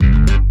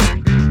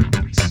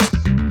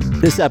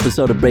This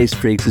episode of Bass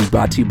Freaks is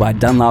brought to you by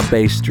Dunlop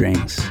Bass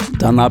Strings.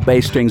 Dunlop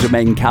Bass Strings are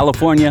made in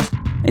California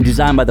and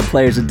designed by the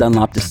players at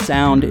Dunlop to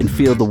sound and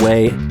feel the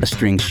way a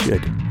string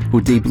should,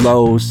 with deep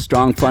lows,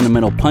 strong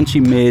fundamental punchy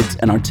mids,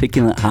 and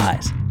articulate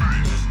highs.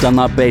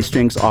 Dunlop Bass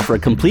Strings offer a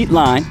complete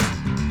line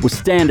with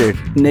standard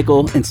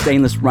nickel and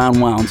stainless round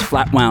wounds,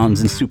 flat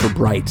wounds, and super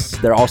brights.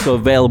 They're also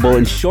available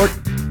in short,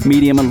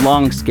 medium, and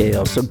long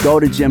scales, so go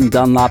to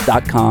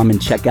jimdunlop.com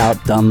and check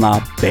out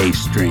Dunlop Bass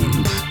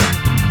Strings.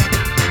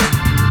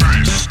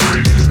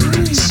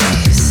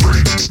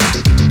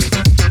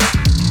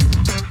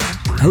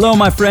 Hello,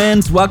 my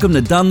friends. Welcome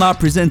to Dunlop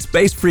Presents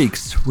Bass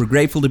Freaks. We're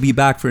grateful to be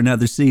back for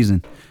another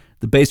season.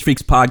 The Bass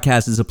Freaks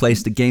podcast is a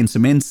place to gain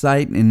some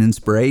insight and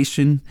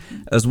inspiration,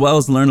 as well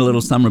as learn a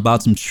little something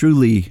about some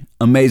truly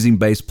amazing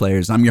bass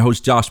players. I'm your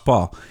host, Josh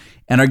Paul,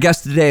 and our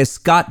guest today is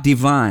Scott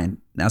Devine.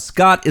 Now,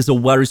 Scott is a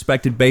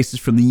well-respected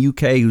bassist from the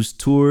UK who's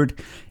toured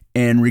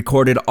and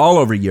recorded all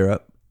over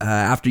Europe.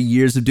 After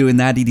years of doing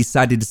that, he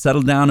decided to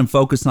settle down and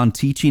focus on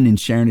teaching and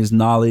sharing his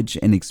knowledge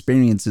and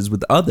experiences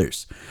with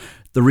others.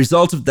 The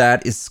result of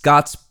that is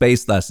Scott's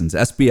Bass Lessons,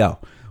 SBL,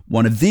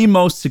 one of the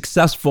most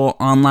successful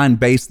online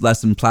bass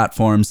lesson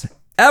platforms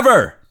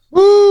ever.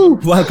 Woo!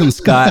 Welcome,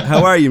 Scott.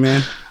 How are you,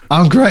 man?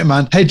 I'm great,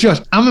 man. Hey, Josh,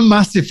 I'm a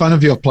massive fan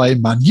of your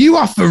playing, man. You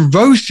are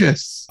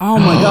ferocious. Oh,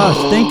 my gosh.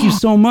 Thank you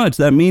so much.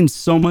 That means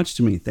so much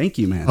to me. Thank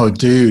you, man. Oh,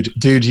 dude,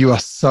 you are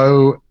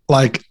so,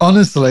 like,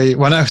 honestly,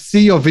 when I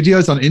see your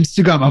videos on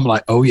Instagram, I'm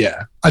like, oh,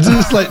 yeah. I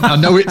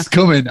know it's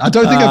coming. I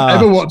don't think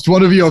I've ever watched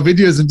one of your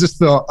videos and just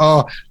thought,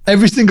 oh,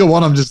 every single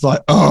one, I'm just like,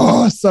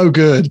 oh, so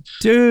good.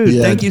 Dude,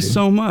 yeah, thank you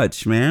so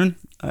much, man.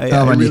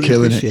 Man, really you're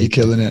killing it. You're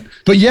killing it.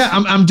 But yeah,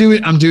 I'm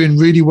doing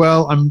really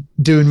well.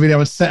 I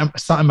was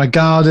sat in my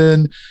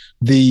garden.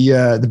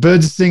 The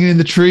birds are singing in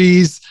the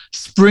trees.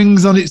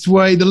 Spring's on its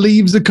way. The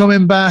leaves are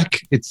coming back.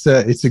 It's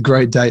a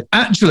great day.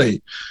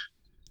 Actually,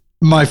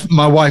 my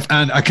wife,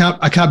 and I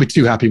can't be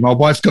too happy. My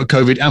wife's got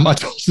COVID and my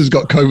daughter's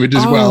got COVID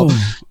as well.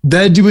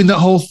 They're doing that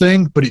whole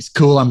thing, but it's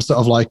cool. I'm sort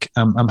of like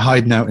I'm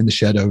hiding out in the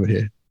shed over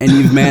here. And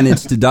you've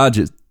managed to dodge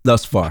it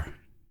thus far.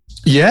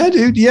 Yeah,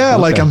 dude. Yeah,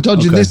 okay. Like I'm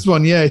dodging this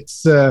one. Yeah,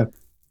 it's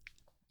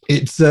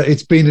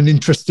been an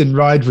interesting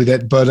ride with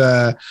it,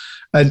 but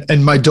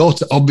and my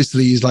daughter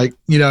obviously is like,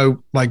 you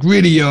know, like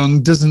really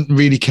young, doesn't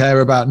really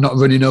care about not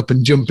running up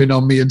and jumping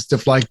on me and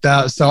stuff like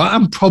that. So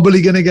I'm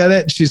probably gonna get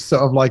it. She's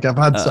sort of like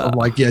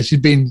she's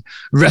been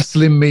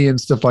wrestling me and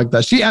stuff like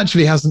that. She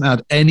actually hasn't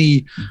had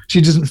any.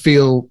 She doesn't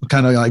feel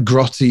kind of like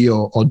grotty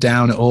or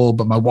down at all.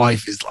 But my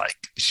wife is like,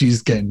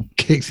 she's getting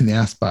kicked in the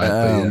ass by it.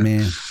 Oh,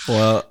 man.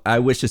 Well, I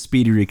wish a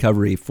speedy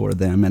recovery for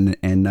them,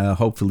 and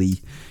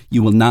hopefully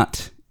you will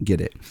not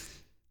get it.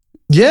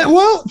 Yeah,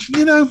 well,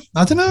 you know,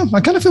 I don't know.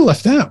 I kind of feel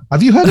left out.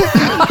 Have you had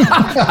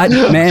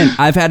it? Man,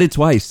 I've had it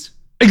twice.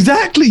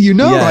 Exactly. You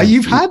know, like,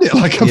 you've had it.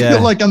 Like, I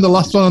feel like I'm the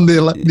last one on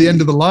the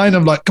end of the line.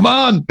 I'm like, come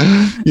on,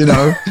 you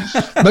know,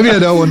 maybe I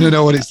don't want to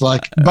know what it's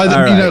like.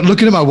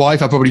 Looking at my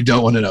wife, I probably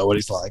don't want to know what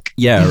it's like.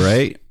 Yeah,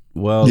 right.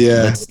 Well,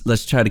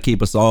 let's try to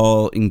keep us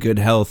all in good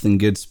health and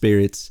good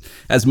spirits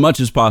as much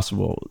as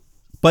possible.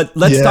 But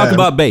let's talk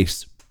about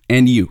bass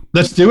and you.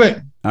 Let's do it.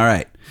 All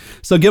right.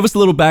 So give us a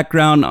little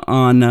background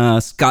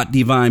on Scott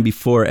Devine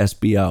before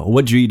SBL.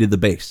 What drew you to the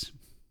bass?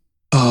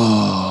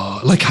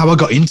 Oh, like how I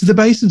got into the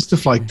bass and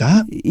stuff like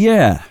that?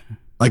 Yeah.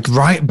 Like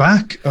right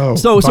back? Oh,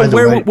 so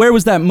where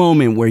was that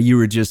moment where you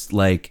were just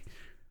like,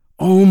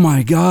 oh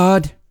my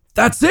God,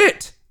 that's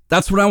it.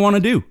 That's what I want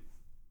to do.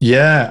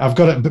 Yeah, I've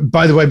got it.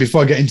 By the way,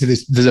 before I get into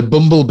this, there's a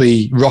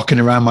bumblebee rocking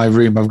around my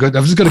room. I've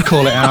just got to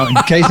call it out in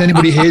case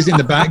anybody hears it in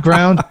the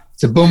background.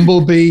 It's a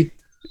bumblebee.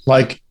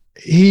 Like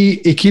he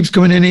keeps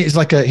coming in. He's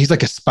like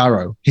a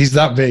sparrow. He's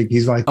that big.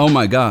 He's like, oh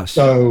my gosh.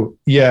 So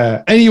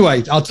yeah.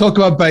 Anyway, I'll talk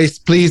about bass.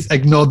 Please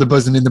ignore the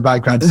buzzing in the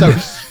background. So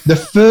the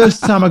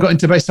first time I got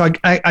into bass, so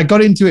I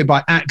got into it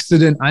by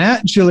accident. I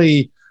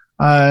actually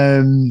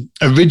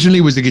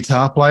originally was a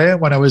guitar player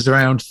when I was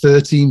around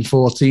 13,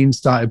 14,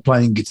 started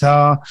playing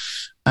guitar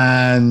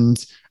and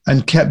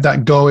kept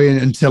that going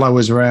until I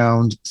was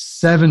around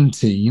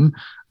 17.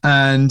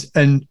 And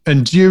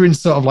during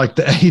sort of like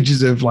the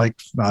ages of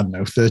like, I don't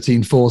know,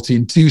 13,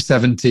 14 to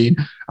 17,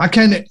 I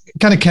kind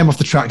of came off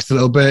the tracks a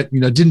little bit, you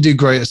know, didn't do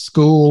great at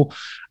school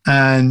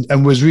and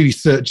was really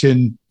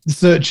searching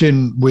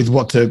with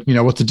what to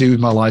do with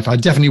my life. I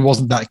definitely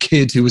wasn't that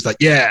kid who was like,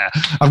 yeah,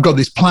 I've got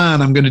this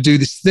plan. I'm going to do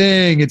this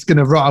thing. It's going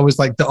to rock. I was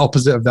like the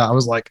opposite of that. I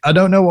was like, I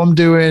don't know what I'm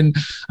doing.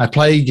 I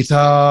play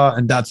guitar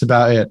and that's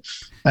about it.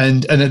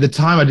 And at the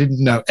time, I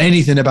didn't know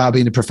anything about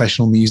being a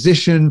professional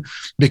musician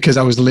because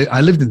I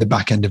lived in the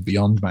back end of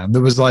Beyond, man.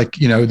 There was like,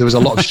 you know, there was a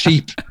lot of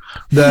sheep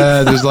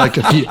there. There was like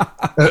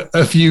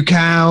a few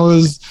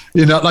cows,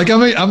 you know, like, I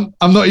mean,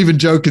 I'm not even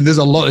joking. There's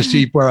a lot of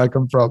sheep where I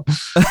come from.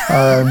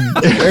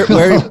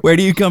 Where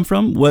do you come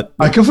from? What?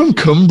 I come from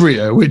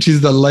Cumbria, which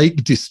is the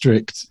Lake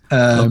District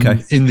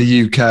in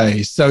the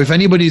UK. So if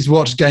anybody's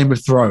watched Game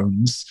of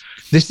Thrones,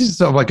 this is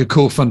sort of like a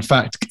cool fun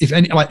fact. If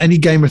any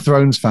Game of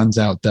Thrones fans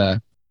out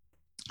there,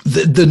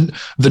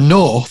 the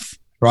North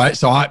right?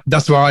 So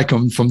that's where I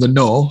come from, the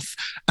north.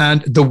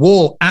 And the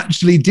wall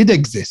actually did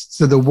exist.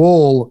 So the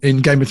wall in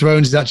Game of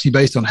Thrones is actually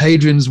based on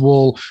Hadrian's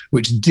Wall,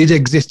 which did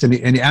exist, and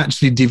it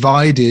actually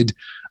divided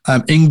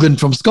England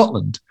from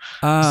Scotland.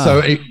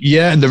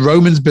 And the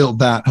Romans built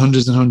that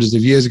hundreds and hundreds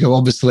of years ago,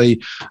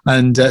 obviously.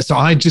 And so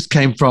I just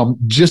came from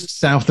just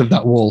south of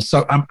that wall.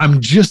 So I'm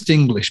just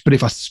English, but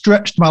if I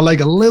stretched my leg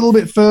a little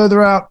bit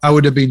further out, I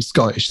would have been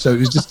Scottish. So it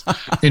was just,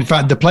 in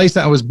fact, the place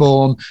that I was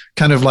born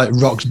kind of like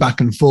rocked back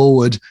and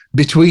forward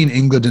between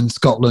England and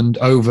Scotland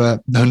over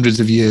hundreds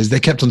of years. They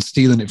kept on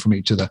stealing it from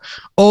each other.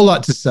 All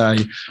that to say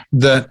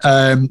that,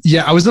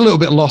 I was a little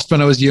bit lost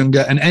when I was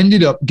younger and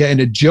ended up getting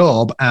a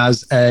job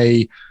as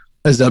a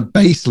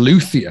bass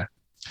luthier,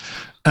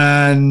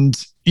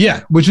 and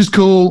which was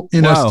cool.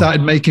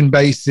 Started making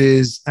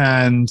basses,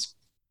 and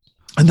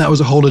that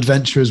was a whole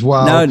adventure as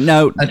well.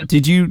 Now,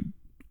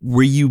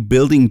 were you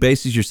building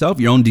basses yourself,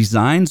 your own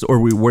designs, or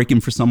were you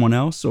working for someone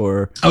else?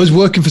 Or I was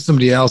working for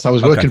somebody else. I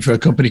was working for a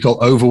company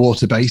called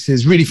Overwater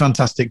Basses, really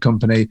fantastic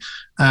company,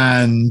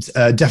 and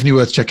definitely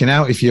worth checking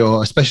out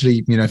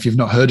especially if you've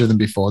not heard of them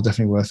before.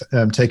 Definitely worth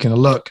taking a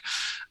look.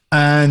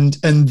 And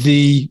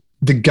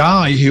the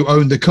guy who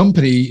owned the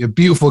company, a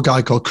beautiful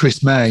guy called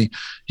Chris May,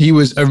 he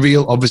was a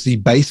real, obviously,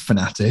 bass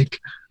fanatic.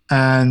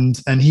 And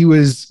he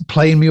was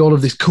playing me all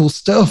of this cool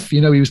stuff.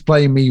 He was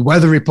playing me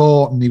Weather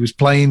Report, and he was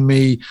playing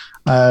me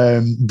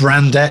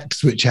Brand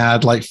X, which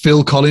had like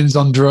Phil Collins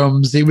on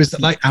drums. It was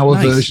like our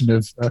version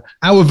of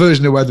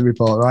Weather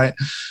Report, right?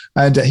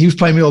 And he was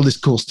playing me all this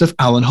cool stuff.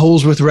 Alan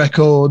Holsworth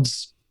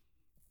records.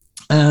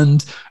 And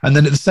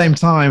then at the same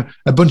time,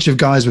 a bunch of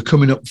guys were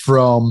coming up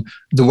from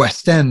the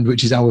West End,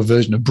 which is our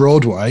version of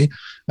Broadway,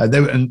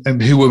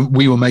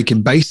 we were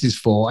making basses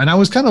for. And I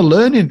was kind of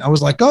learning. I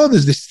was like, oh,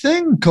 there's this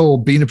thing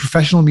called being a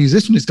professional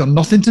musician. It's got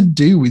nothing to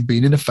do with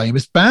being in a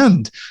famous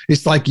band.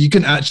 It's like you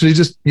can actually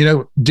just,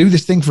 do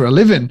this thing for a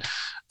living.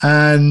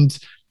 And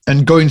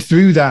going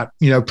through that,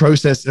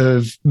 process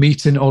of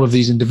meeting all of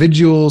these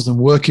individuals and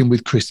working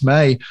with Chris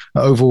May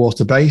at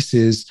Overwater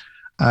Basses,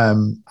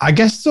 I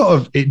guess sort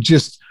of it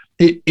just...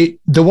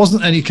 there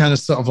wasn't any kind of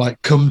sort of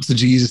like come to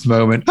Jesus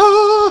moment.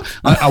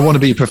 I want to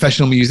be a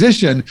professional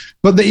musician,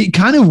 but it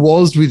kind of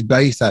was with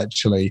bass.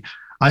 Actually,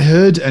 I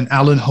heard an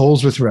Alan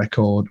Holsworth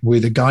record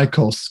with a guy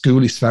called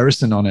Skuli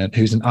Sverrisson on it,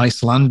 who's an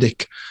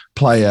Icelandic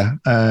player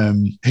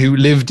who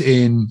lived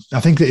in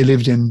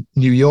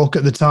New York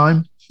at the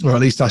time, or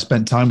at least I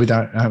spent time with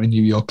out in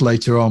New York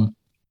later on.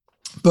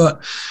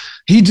 But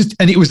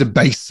it was a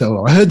bass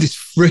solo. I heard this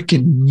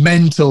freaking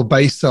mental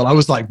bass solo. I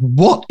was like,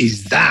 what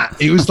is that?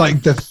 It was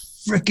like the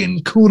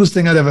freaking coolest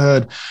thing I'd ever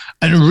heard.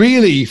 And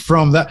really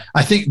from that,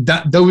 I think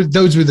that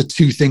those were the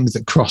two things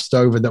that crossed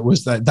over. That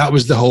was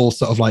the whole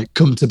sort of like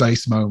come to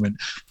bass moment.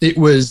 It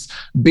was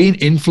being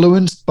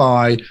influenced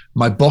by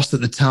my boss at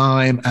the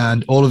time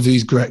and all of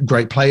these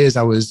great players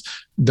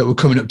that were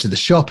coming up to the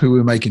shop who we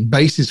were making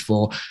basses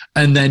for.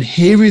 And then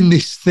hearing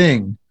this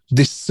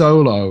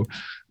solo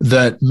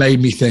that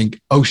made me think,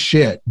 oh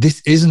shit,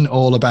 this isn't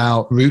all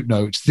about root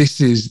notes.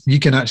 You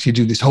can actually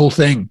do this whole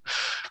thing.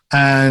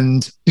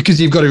 And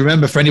because you've got to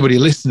remember, for anybody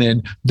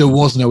listening, there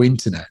was no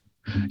internet,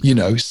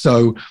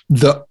 so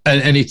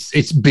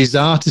it's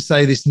bizarre to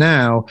say this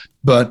now,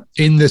 but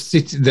in the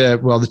city,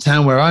 the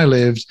town where I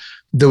lived,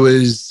 there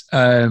was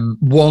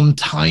one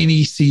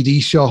tiny CD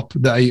shop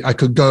that I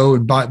could go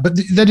and buy, but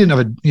they didn't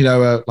have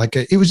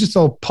it was just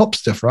all pop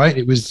stuff, right?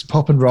 It was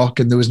pop and rock,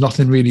 and there was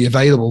nothing really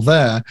available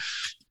there.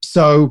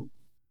 So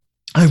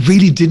I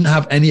really didn't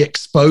have any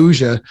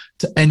exposure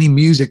to any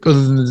music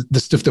other than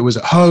the stuff that was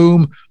at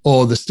home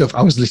or the stuff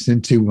I was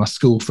listening to with my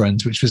school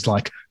friends, which was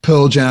like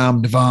Pearl Jam,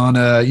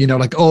 Nirvana,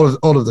 like all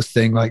of the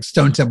thing, like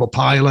Stone Temple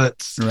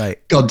Pilots. Right.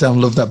 Goddamn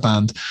love that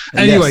band.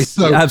 Anyway, yes,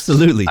 so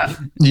absolutely.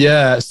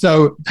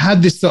 So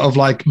had this sort of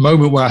like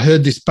moment where I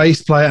heard this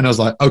bass player and I was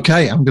like,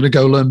 okay, I'm going to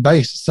go learn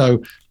bass.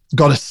 So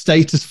got a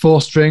Status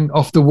 4-string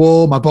off the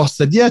wall. My boss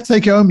said, yeah,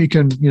 take it home. You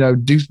can,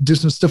 do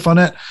some stuff on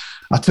it.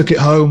 I took it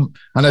home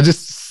and I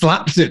just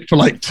slapped it for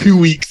like 2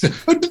 weeks.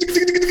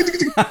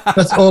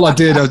 That's all I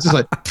did. I was just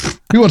like,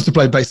 who wants to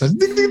play bass? Did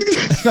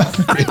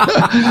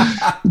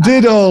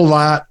all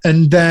that.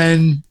 And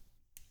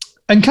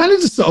kind of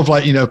just sort of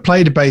like,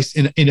 played a bass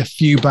in a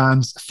few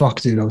bands.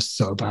 Fuck, dude, I was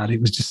so bad. It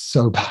was just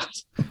so bad.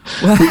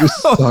 It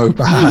was so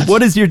bad.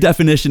 What is your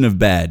definition of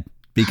bad?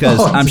 Because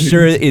I'm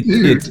sure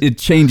it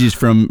changes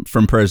from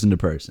person to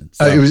person.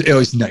 So. It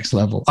was next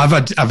level. I've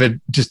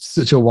had just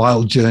such a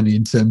wild journey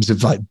in terms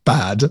of like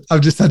bad. I've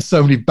just had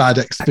so many bad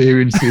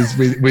experiences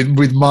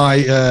with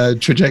my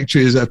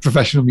trajectory as a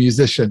professional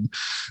musician.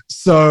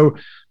 So,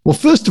 well,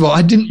 first of all,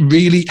 I didn't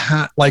really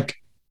have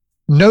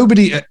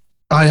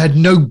I had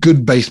no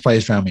good bass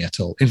players around me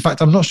at all. In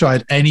fact, I'm not sure I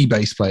had any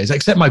bass players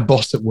except my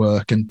boss at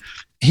work, and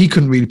he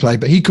couldn't really play,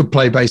 but he could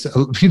play bass.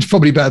 He's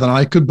probably better than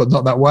I could, but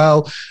not that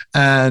well.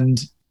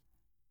 And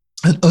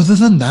And other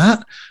than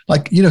that,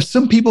 like,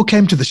 some people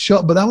came to the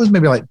shop, but that was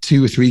maybe like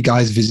 2 or 3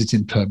 guys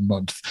visiting per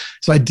month.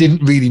 So I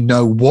didn't really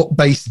know what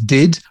bass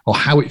did or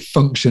how it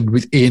functioned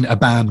within a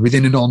band,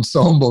 within an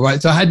ensemble,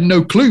 right? So I had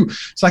no clue.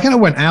 So I kind of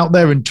went out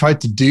there and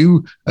tried to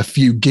do a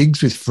few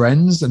gigs with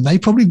friends, and they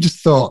probably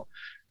just thought,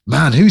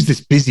 man, who's this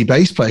busy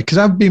bass player? Because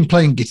I've been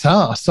playing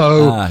guitar.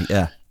 So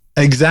yeah.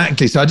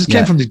 Exactly. So I just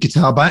came from the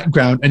guitar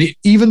background, and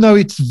even though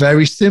it's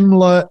very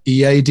similar,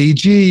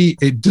 EADG,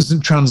 it doesn't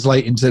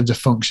translate in terms of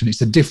function.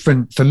 It's a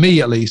different, for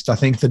me at least, I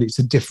think that it's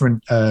a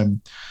different,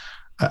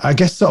 I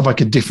guess sort of like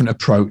a different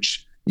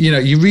approach.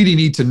 You really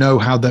need to know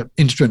how the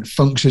instrument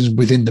functions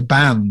within the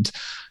band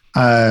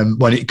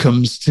when it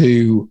comes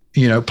to,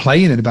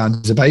 playing in a band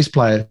as a bass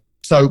player.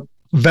 So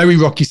very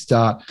rocky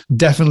start.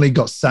 Definitely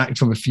got sacked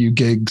from a few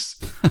gigs.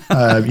 2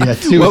 or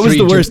 3. What was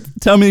the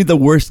worst? Tell me the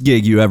worst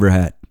gig you ever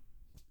had.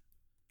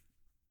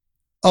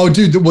 Oh,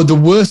 dude! The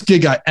worst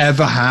gig I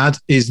ever had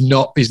is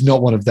not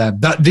one of them.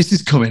 This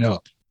is coming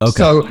up. Okay.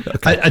 So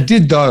I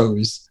did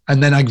those,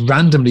 and then I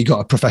randomly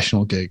got a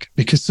professional gig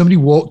because somebody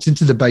walked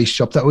into the bass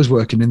shop that I was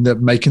working in,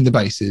 making the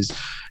basses.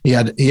 He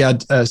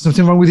had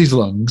something wrong with his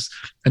lungs,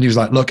 and he was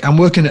like, "Look, I'm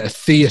working at a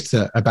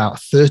theater about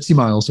 30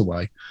 miles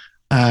away,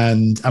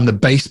 and I'm the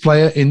bass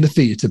player in the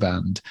theater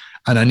band,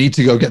 and I need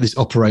to go get this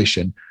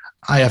operation.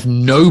 I have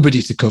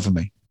nobody to cover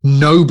me.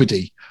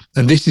 Nobody."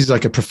 And this is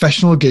like a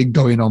professional gig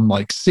going on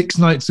like 6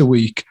 nights a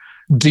week.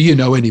 Do you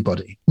know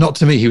anybody? Not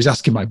to me. He was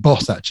asking my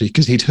boss actually,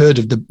 because he'd heard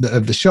of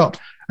the shop.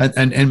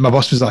 And my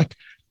boss was like,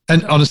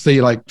 and honestly,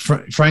 like,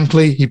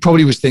 frankly, he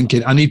probably was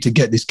thinking, I need to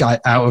get this guy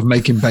out of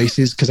making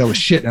basses because I was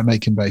shit at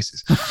making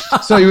basses.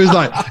 So he was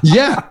like,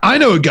 yeah, I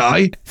know a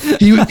guy.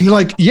 He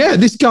like, yeah,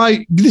 this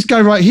guy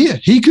right here,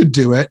 he could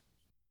do it.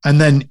 And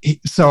then,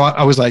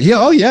 I was like,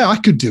 yeah, I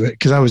could do it.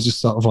 Cause I was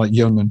just sort of like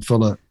young and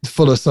full of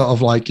sort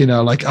of like,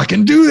 like I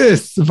can do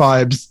this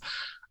vibes.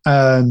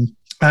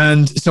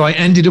 And so I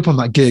ended up on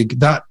that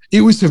gig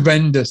it was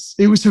horrendous.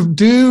 It was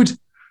dude.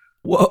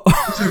 Whoa.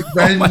 It was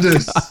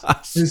horrendous.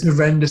 It was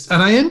horrendous.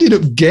 And I ended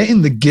up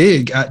getting the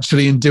gig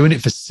actually and doing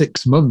it for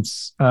 6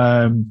 months.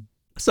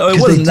 So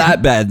it wasn't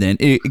that bad then.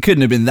 It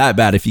couldn't have been that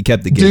bad if you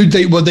kept the gig.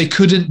 Dude,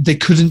 they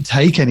couldn't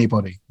take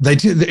anybody.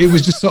 It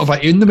was just sort of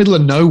like in the middle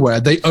of nowhere.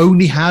 They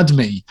only had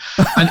me.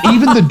 And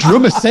even the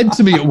drummer said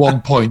to me at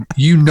one point,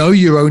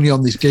 you're only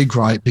on this gig,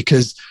 right?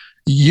 Because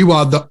you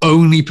are the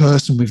only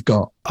person we've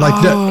got.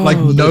 Like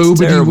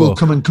nobody will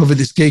come and cover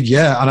this gig.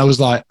 Yeah. And I was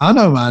like, I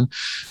know, man.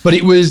 But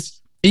it was,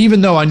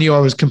 even though I knew I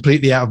was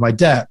completely out of my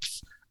depth,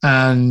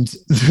 and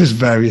there's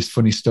various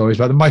funny stories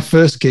about it. My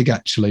first gig,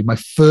 actually, my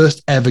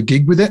first ever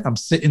gig with it, I'm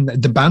sitting,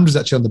 the band was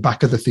actually on the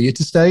back of the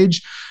theater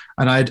stage,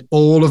 and I had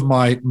all of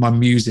my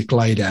music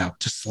laid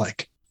out, just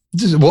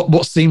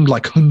what seemed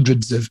like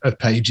hundreds of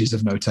pages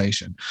of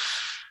notation.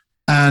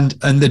 And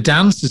the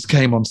dancers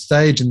came on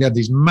stage, and they had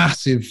these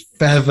massive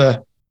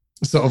feather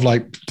sort of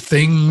like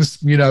things,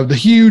 the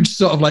huge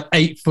sort of like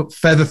 8-foot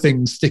feather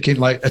things sticking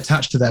like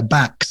attached to their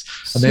backs.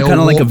 And they all kind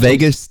of like a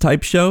Vegas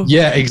type show?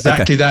 Yeah,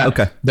 exactly that.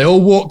 Okay. They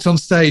all walked on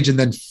stage and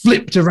then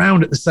flipped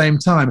around at the same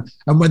time.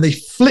 And when they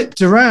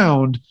flipped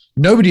around,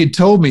 nobody had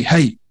told me,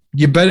 hey,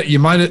 you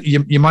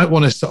might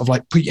want to sort of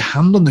like put your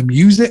hand on the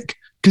music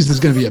because there's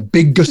going to be a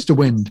big gust of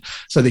wind.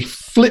 So they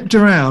flipped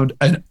around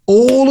and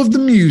all of the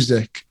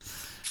music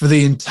for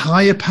the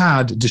entire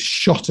pad just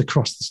shot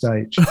across the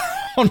stage.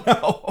 Oh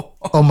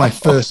no! On my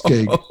first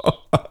gig.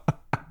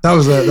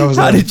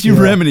 How did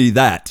you remedy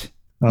that?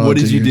 What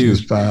did you do? It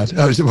was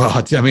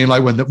bad. I mean,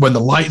 like when the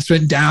lights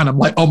went down, I'm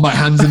like on my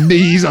hands and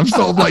knees. I'm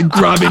sort of like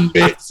grabbing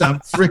bits. I'm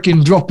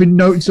freaking dropping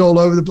notes all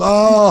over the place.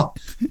 Oh,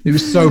 it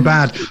was so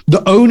bad.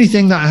 The only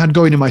thing that I had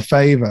going in my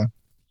favor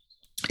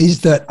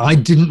is that I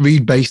didn't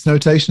read bass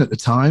notation at the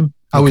time.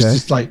 I was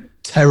just like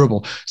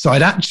terrible. So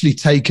I'd actually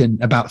taken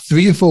about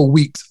 3 or 4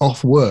 weeks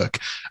off work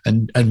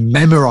and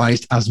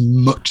memorized as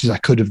much as I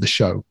could of the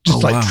show.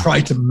 Just try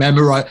to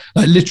memorize.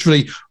 I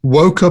literally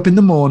woke up in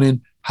the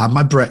morning, had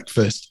my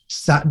breakfast,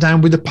 sat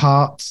down with the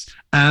parts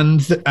and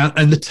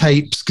the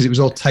tapes, because it was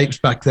all tapes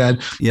back then,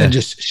 and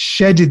just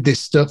shedded this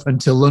stuff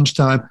until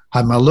lunchtime,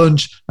 had my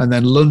lunch, and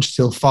then lunch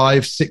till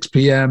 6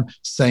 p.m.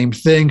 Same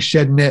thing,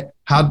 shedding it,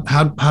 had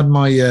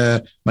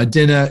my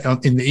dinner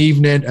in the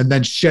evening, and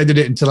then shedded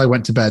it until I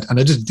went to bed. And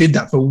I just did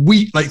that for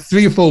like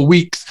 3 or 4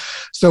 weeks.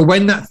 So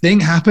when that thing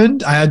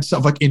happened, I had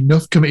sort of like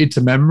enough committed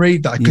to memory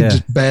that I could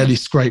just barely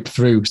scrape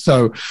through.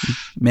 So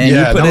man,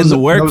 you put in the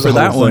work for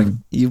that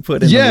one. You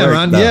put in the work.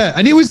 Man, yeah.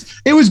 And it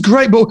was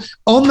great. But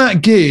on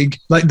that gig,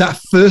 like that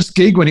first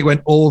gig when it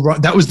went all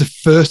right, that was the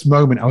first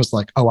moment I was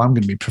like, oh, I'm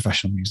going to be a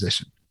professional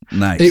musician.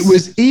 Nice. It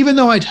was, even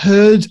though I'd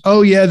heard,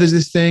 oh yeah, there's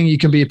this thing, you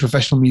can be a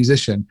professional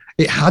musician,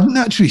 it hadn't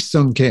actually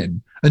sunk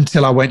in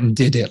until I went and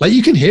did it. Like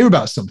you can hear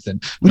about something,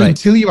 but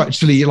until you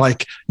actually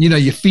like,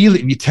 you feel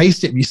it and you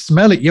taste it and you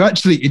smell it,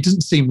 it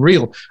doesn't seem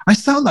real. I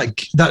sound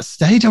like that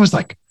stage. I was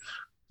like,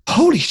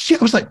 holy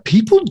shit. I was like,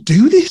 people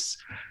do this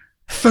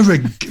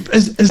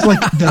as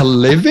like their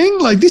living.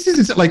 Like this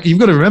is like, you've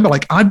got to remember,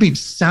 like I'd been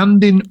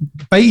sanding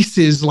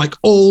basses like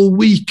all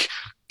week.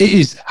 It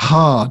is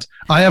hard.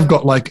 I have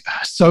got like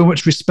so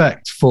much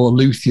respect for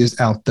luthiers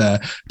out there,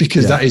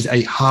 because that is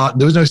a hard,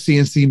 there was no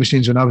CNC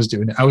machines when I was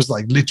doing it. I was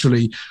like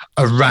literally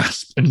a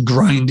rasp and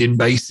grinding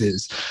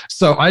basses.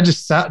 So I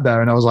just sat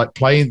there and I was like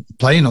playing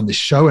on this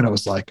show, and I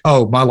was like,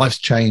 oh, my life's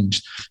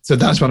changed. So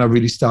that's when I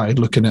really started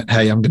looking at,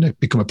 hey, I'm going to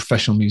become a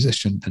professional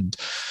musician, and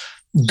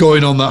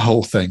going on that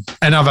whole thing.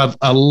 And I've had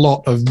a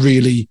lot of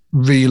really,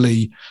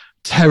 really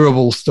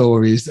terrible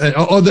stories,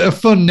 or that are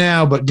fun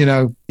now, but you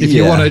know, if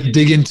you want to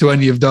dig into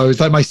any of those,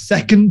 like my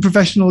second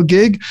professional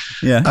gig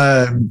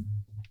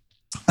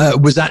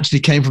was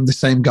actually came from the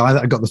same guy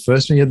that I got the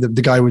first one. Yeah,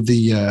 the guy with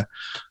the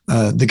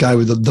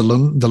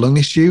lung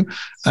issue,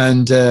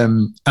 and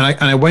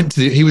I went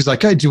to he was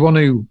like, hey, do you want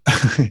to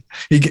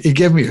he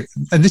gave me,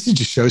 and this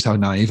just shows how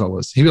naive I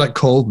was. He like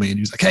called me and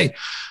he was like, hey,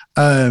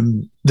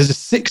 there's a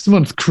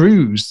 6-month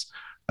cruise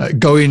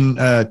going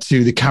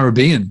to the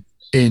Caribbean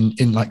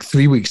in like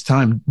 3 weeks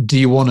time. Do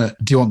you want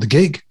the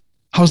gig?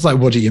 I was like,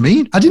 what do you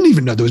mean? I didn't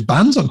even know there was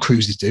bands on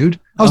cruises, dude.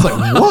 I was like,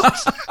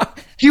 what?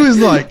 He was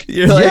like,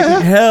 you're like,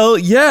 hell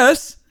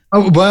yes.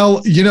 Oh,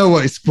 well, you know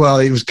what?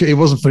 It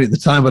wasn't funny at the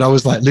time, but I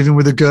was like living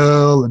with a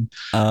girl, and do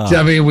you know what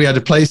I mean? We had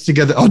a place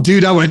together. Oh,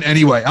 dude, I went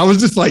anyway. I was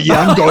just like,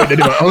 yeah, I'm going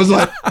anyway. I was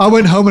like, I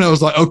went home and I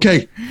was like,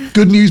 okay,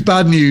 good news,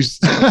 bad news.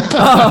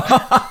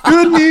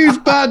 Good news,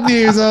 bad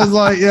news. I was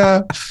like,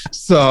 yeah.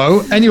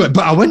 So anyway,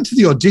 but I went to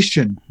the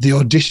audition. The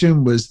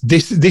audition was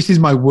this. This is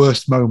my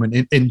worst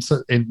moment in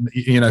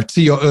you know,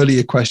 to your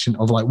earlier question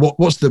of like,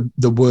 what's the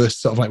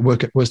worst sort of like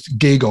worst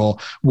gig or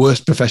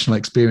worst professional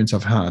experience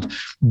I've had?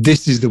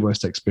 This is the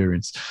worst experience.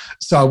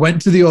 So I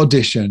went to the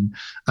audition,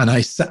 and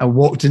I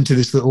walked into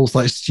this little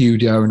like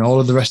studio, and all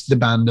of the rest of the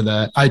band are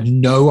there. I had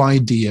no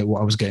idea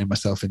what I was getting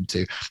myself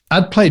into.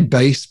 I'd played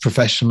bass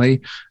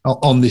professionally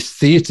on this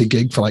theatre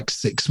gig for like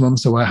 6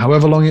 months or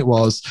however long it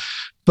was,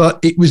 but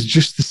it was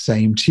just the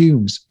same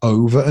tunes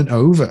over and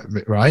over,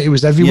 right? It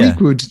was every week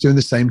we were just doing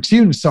the same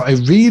tunes. So I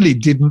really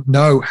didn't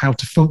know how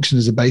to function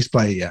as a bass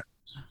player yet.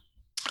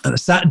 And I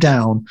sat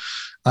down,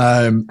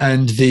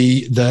 and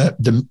the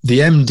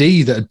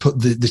MD that had put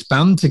this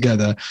band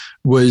together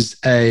was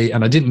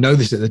and I didn't know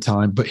this at the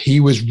time, but he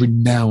was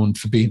renowned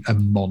for being a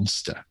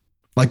monster,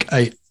 like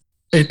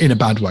in a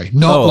bad way,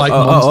 not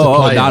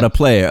monster player, not a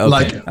player, okay.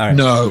 Like right.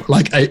 No,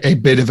 like a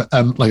bit of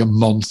like a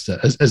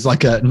monster, as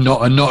like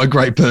not a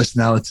great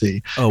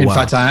personality. In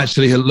fact, I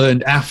actually had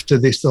learned after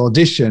this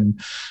audition,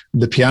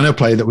 the piano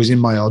player that was in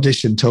my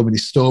audition told me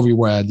this story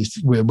where this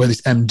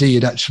MD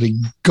had actually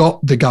got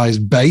the guy's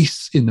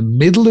bass in the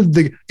middle of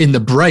in the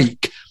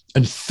break,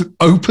 and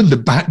opened the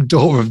back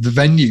door of the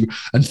venue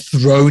and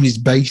thrown his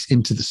bass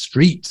into the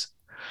street.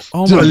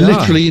 Oh my God.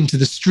 Literally into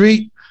the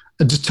street.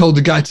 And just told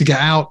the guy to get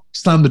out,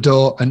 slammed the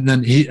door, and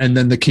then the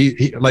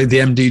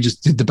MD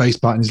just did the bass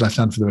part in his left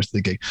hand for the rest of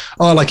the gig.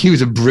 Oh, like he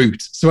was a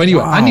brute. So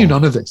anyway, I knew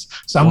none of this.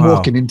 So I'm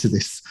walking into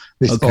this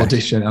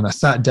audition, and I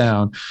sat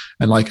down,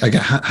 and like I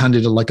got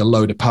handed a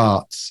load of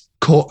parts,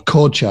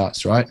 chord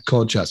charts, right?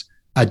 Chord charts.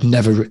 I'd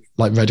never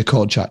read a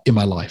chord chart in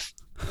my life.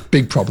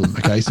 Big problem.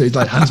 Okay, so he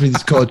like hands me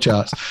these chord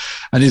charts,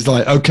 and he's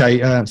like,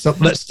 okay, so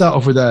let's start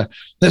off with a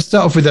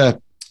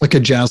like a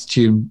jazz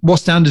tune. What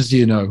standards do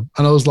you know?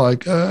 And I was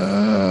like,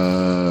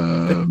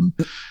 and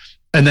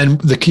then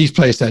the keys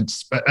player said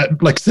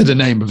a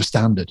name of a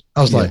standard.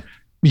 I was like,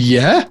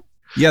 yeah,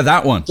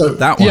 that one. So,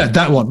 that one. Yeah,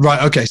 that one.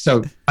 Right. Okay.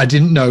 So I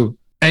didn't know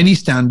any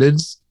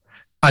standards.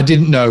 I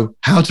didn't know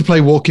how to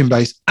play walking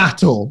bass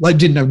at all. Like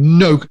didn't know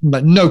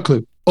no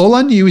clue. All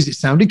I knew is it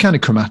sounded kind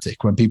of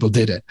chromatic when people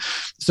did it.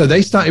 So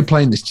they started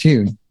playing this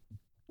tune.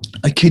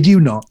 I kid you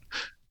not.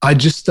 I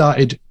just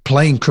started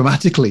playing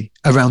chromatically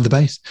around the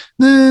bass.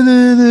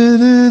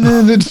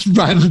 Just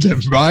random,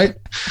 right?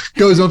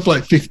 Goes on for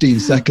like 15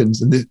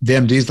 seconds. And the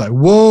MD's like,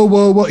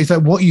 whoa. He's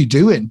like, what are you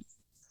doing?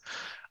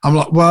 I'm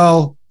like,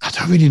 well, I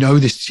don't really know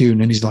this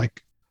tune. And he's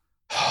like,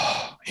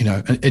 oh, you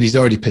know, and he's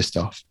already pissed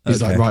off.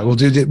 He's like, right, we'll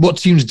do this. What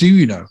tunes do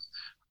you know?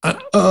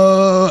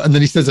 And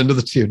then he says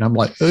another tune. I'm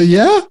like,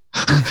 yeah.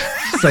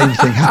 Same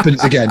thing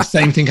happens again.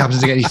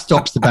 He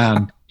stops the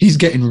band. He's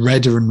getting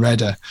redder and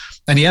redder.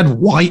 And he had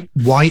white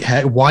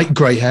hair, white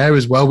grey hair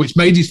as well, which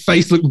made his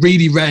face look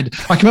really red.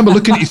 I can remember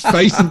looking at his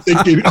face and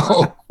thinking,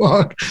 oh,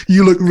 fuck,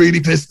 you look really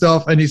pissed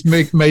off. And it's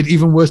made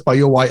even worse by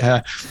your white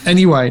hair.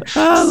 Anyway.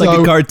 Like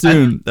a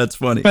cartoon. That's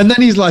funny. And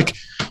then he's like,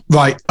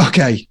 right,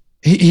 okay.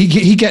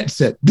 He gets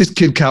it. This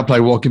kid can't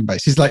play walking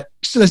bass. He's like,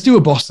 so let's do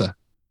a bossa.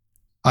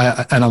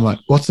 And I'm like,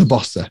 what's a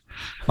bossa?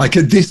 Like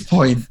at this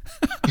point,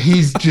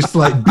 he's just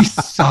like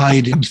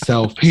beside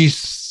himself. He's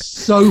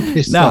so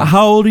pissed off. Now,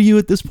 how old are you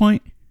at this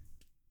point?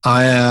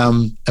 I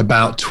am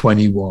about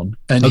 21.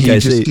 And he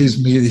just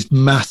gives me this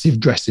massive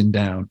dressing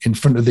down in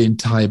front of the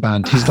entire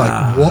band. He's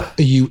like, what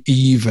are you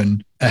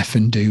even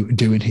effing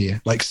doing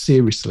here? Like,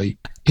 seriously.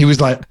 He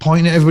was like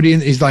pointing at everybody.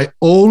 And he's like,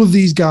 all of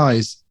these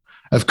guys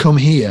have come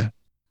here.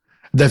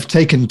 They've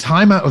taken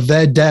time out of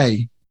their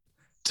day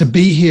to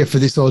be here for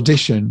this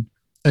audition.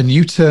 And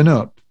you turn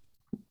up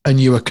and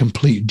you're a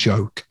complete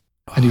joke.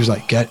 And he was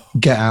like, get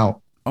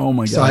out. Oh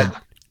my God.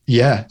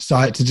 yeah. So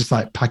I had to just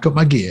like pack up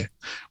my gear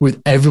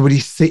with everybody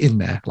sitting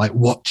there, like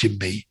watching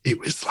me. It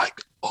was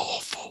like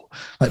awful.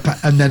 Like,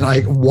 and then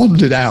I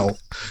wandered out,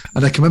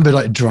 and I can remember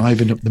like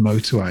driving up the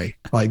motorway,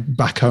 like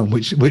back home,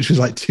 which was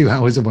like 2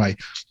 hours away,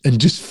 and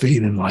just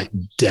feeling like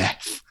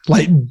death,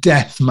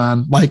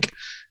 man, like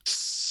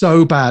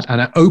so bad.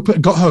 And I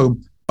got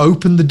home,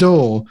 opened the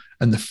door,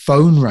 and the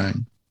phone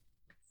rang,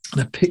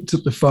 and I picked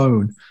up the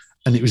phone,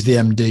 and it was the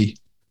MD,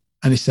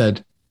 and he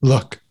said,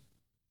 "Look,"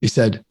 he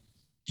said,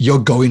 "you're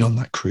going on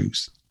that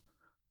cruise."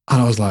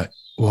 And I was like,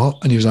 "What?"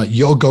 And he was like,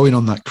 "You're going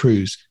on that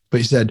cruise." But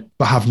he said,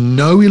 "But have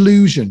no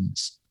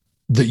illusions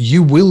that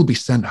you will be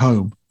sent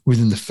home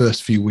within the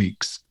first few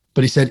weeks."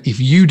 But he said, if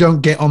you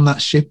don't get on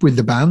that ship with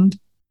the band,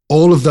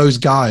 all of those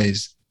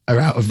guys are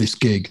out of this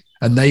gig.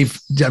 And they've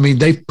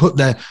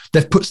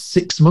put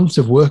 6 months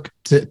of work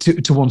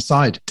to one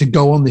side to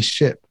go on this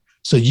ship.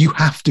 So you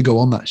have to go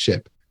on that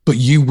ship, but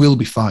you will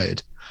be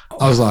fired.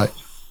 I was like,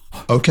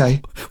 okay.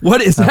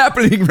 What is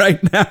happening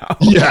right now?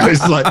 Yeah,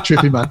 it's like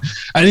trippy, man.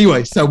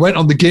 Anyway, so I went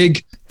on the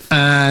gig,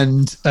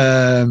 and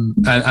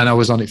I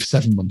was on it for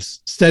 7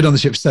 months. Stayed on the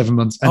ship for 7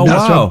 months, and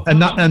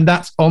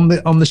that's on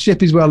the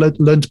ship is where I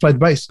learned to play the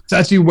bass. It's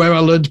actually where I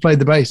learned to play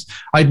the bass.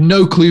 I had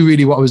no clue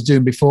really what I was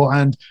doing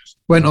beforehand.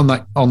 Went on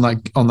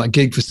that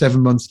gig for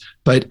 7 months.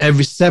 Played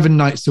every 7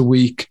 nights a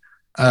week,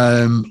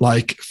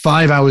 like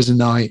 5 hours a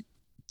night.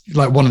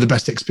 Like one of the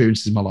best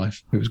experiences of my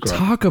life. It was great.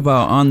 Talk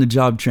about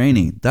on-the-job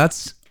training.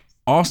 That's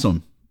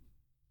awesome.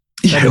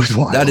 Yeah, it was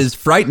wild. That is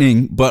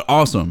frightening, but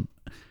awesome.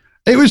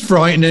 It was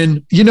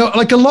frightening. You know,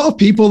 like a lot of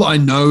people that I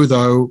know,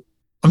 though,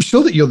 I'm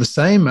sure that you're the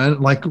same, man.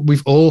 Like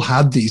we've all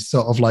had these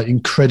sort of like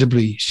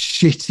incredibly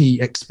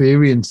shitty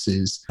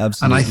experiences.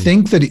 Absolutely. And I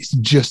think that it's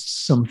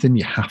just something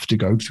you have to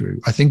go through.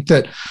 I think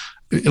that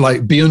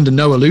like be under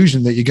no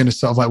illusion that you're going to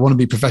sort of like want to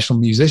be a professional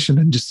musician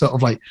and just sort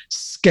of like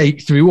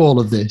skate through all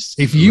of this.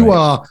 If you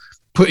are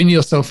putting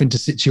yourself into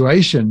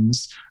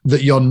situations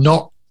that you're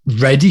not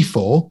ready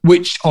for,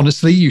 which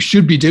honestly you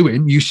should be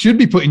doing, you should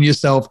be putting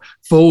yourself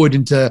forward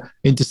into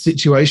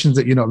situations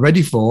that you're not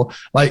ready for.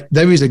 Like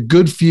there is a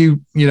good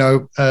few,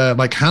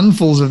 like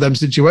handfuls of them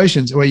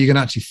situations where you can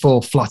actually fall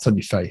flat on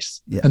your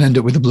face and end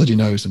up with a bloody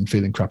nose and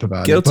feeling crap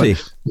about Guilty. it.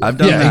 Guilty. I've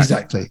done that.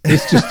 Exactly.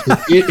 It's just,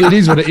 it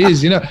is what it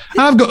is,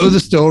 I've got other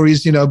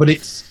stories, but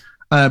it's,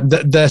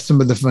 they're some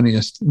of the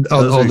funniest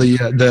or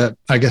the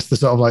I guess the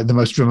sort of like the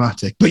most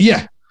dramatic, but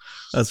yeah.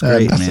 That's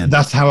great, man.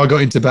 That's how I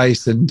got into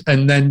bass, and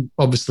then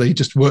obviously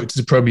just worked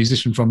as a pro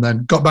musician from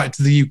then. Got back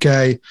to the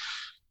UK,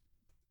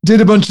 did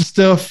a bunch of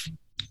stuff,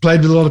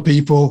 played with a lot of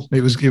people.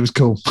 It was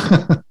cool.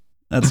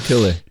 That's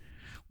killer.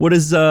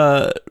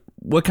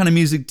 What kind of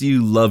music do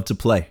you love to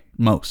play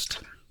most?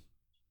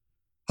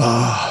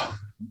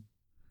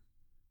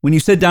 When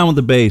you sit down with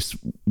the bass,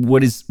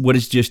 what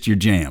is just your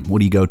jam? What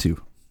do you go to?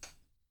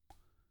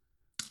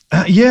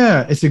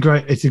 Yeah, it's a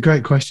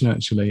great question,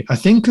 actually. I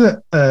think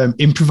that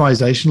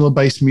improvisational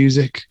bass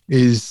music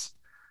is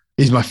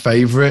my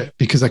favorite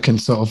because I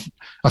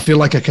feel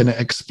like I can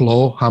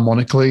explore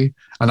harmonically,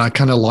 and I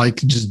kind of like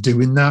just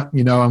doing that.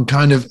 I'm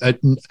kind of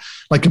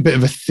like a bit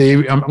of a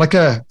theory. I'm like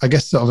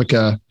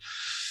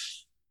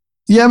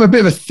I'm a bit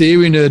of a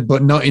theory nerd,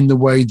 but not in the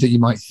way that you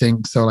might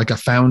think. So like I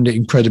found it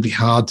incredibly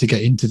hard to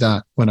get into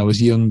that when I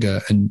was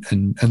younger. And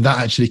that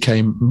actually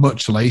came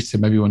much later,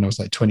 maybe when I was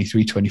like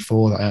 23,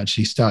 24, that I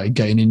actually started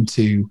getting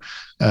into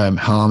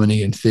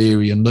harmony and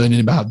theory and learning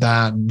about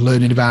that and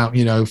learning about,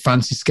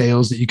 fancy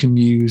scales that you can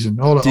use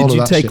and all of that. Did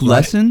you take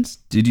lessons?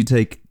 Right? Did you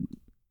take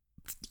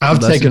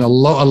I've taken a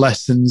lot of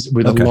lessons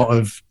with a lot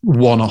of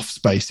one-offs,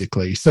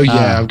 basically. So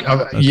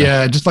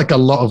just like a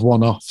lot of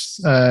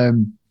one-offs.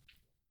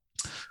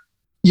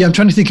 Yeah, I'm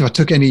trying to think if I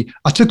took any.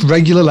 I took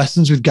regular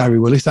lessons with Gary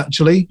Willis,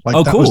 actually.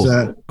 Like that cool.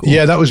 was,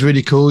 yeah, that was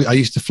really cool. I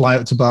used to fly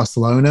up to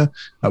Barcelona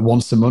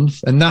once a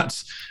month, and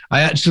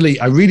I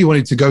really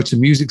wanted to go to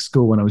music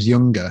school when I was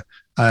younger.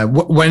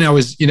 When I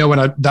was,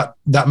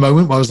 that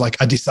moment where I was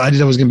like, I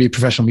decided I was going to be a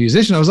professional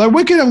musician. I was like,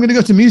 wicked, I'm going to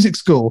go to music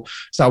school.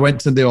 So I went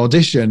to the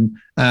audition,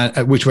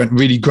 which went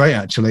really great,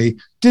 actually.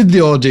 Did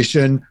the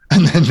audition,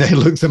 and then they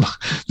looked at me.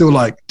 They were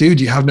like, dude,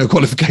 you have no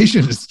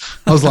qualifications.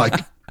 I was like,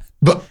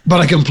 But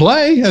I can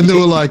play. And they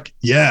were like,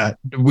 yeah,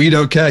 we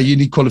don't care. You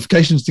need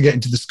qualifications to get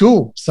into the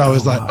school. So I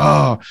was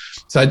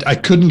so I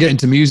couldn't get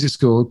into music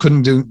school,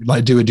 couldn't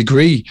do a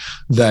degree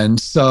then.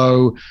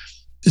 So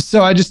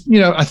I just,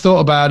 I thought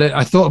about it.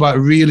 I thought about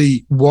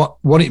really what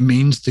it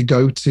means to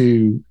go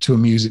to a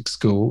music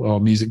school or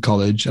music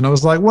college. And I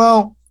was like,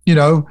 well,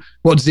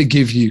 what does it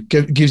give you?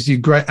 It gives you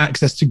great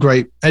access to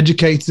great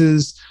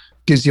educators,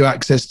 gives you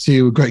access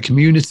to a great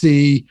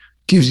community,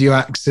 gives you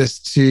access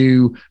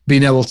to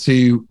being able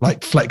to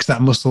like flex that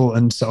muscle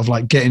and sort of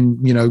like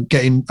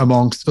getting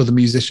amongst other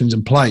musicians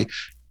and play.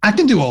 I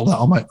can do all that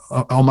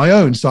on my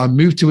own. So I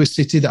moved to a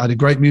city that had a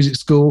great music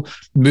school,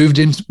 moved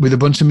in with a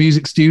bunch of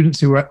music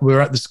students who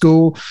were at the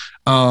school.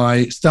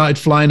 I started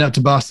flying out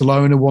to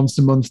Barcelona once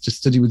a month to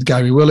study with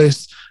Gary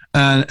Willis.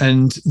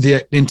 And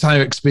the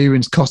entire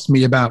experience cost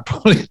me about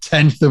probably a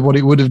tenth of what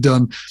it would have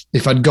done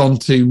if I'd gone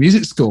to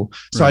music school.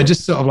 So I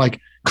just sort of like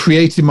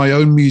created my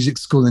own music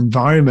school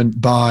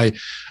environment by,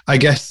 I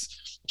guess,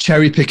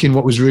 cherry picking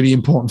what was really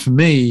important for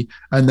me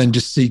and then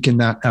just seeking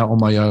that out on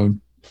my own.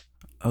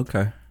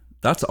 Okay.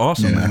 That's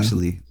awesome,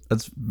 actually.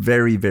 That's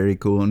very, very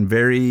cool and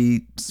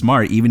very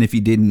smart, even if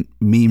you didn't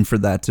mean for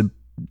that to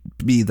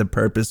be the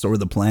purpose or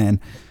the plan.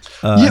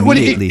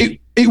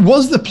 It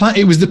was the plan.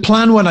 It was the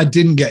plan when I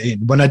didn't get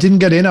in. When I didn't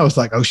get in, I was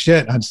like, oh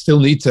shit, I still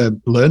need to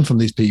learn from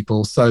these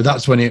people. So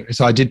that's when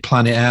so I did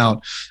plan it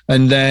out.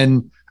 And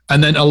then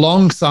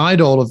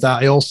alongside all of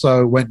that, I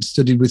also went and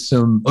studied with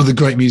some other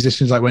great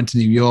musicians. I went to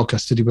New York. I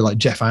studied with like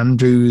Jeff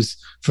Andrews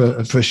for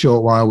a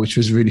short while, which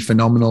was really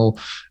phenomenal.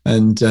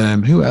 And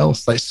who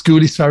else? Like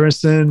Skuli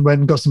Sverrisson, went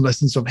and got some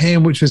lessons from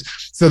him, which was,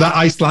 so that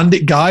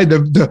Icelandic guy,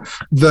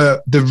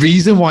 the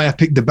reason why I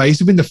picked the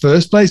bass up in the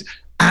first place,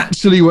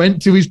 actually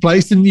went to his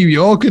place in New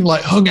York and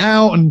like hung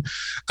out and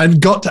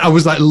I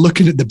was like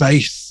looking at the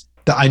bass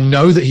that I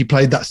know that he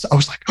played that. I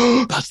was like,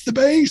 oh, that's the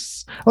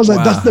bass. I was like,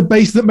 wow. That's the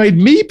bass that made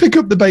me pick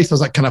up the bass. I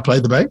was like, can I play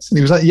the bass? And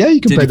he was like, yeah,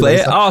 you can play the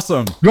bass.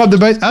 Awesome. Grab the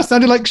bass. I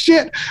sounded like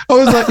shit. I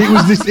was like,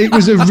 it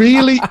was a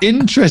really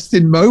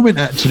interesting moment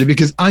actually,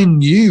 because I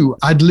knew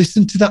I'd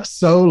listened to that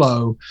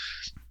solo,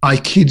 I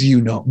kid you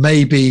not,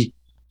 maybe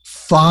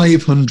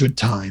 500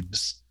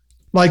 times,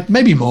 like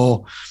maybe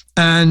more.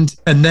 And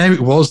there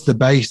it was, the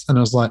bass. And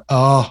I was like,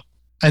 oh,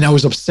 and I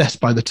was obsessed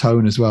by the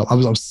tone as well. I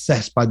was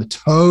obsessed by the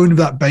tone of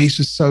that bass,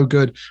 was so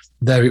good.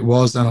 There it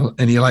was. And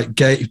he like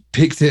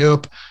picked it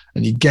up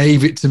and he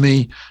gave it to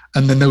me.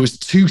 And then there was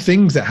two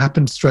things that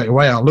happened straight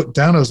away. I looked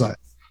down, I was like,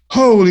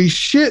 holy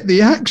shit,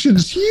 the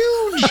action's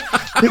huge.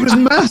 It was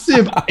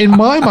massive. In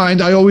my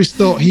mind, I always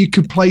thought he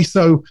could play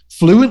so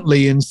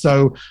fluently and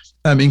so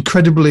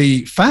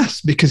incredibly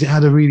fast because it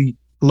had a really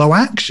low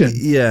action.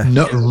 Yeah.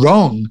 Not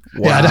wrong.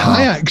 Wow. It had a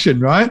high action,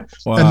 right?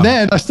 Wow. And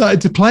then I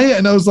started to play it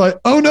and I was like,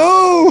 oh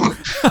no,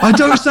 I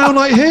don't sound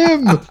like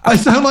him. I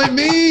sound like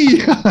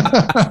me.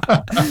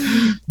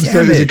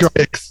 So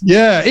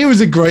it was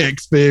a great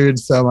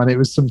experience. So, man, it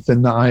was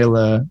something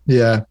that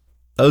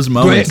those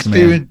moments,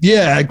 man.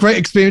 Yeah, great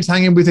experience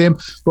hanging with him,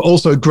 but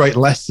also a great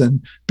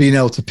lesson being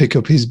able to pick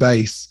up his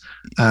bass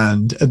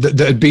and that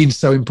had been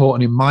so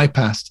important in my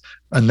past.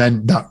 And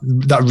then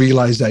that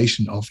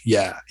realization of,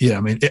 I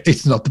mean,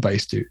 it's not the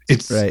bass dude.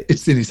 It's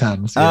in his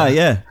hands.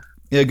 Yeah.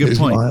 Good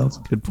point.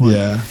 Wild. Good point.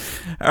 Yeah.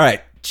 All right.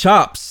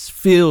 Chops,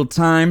 feel,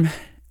 time.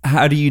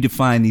 How do you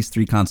define these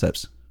three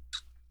concepts?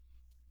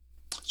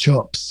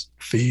 Chops,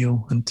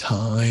 feel, and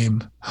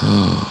time.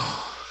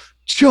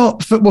 Well,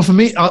 for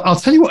me, I'll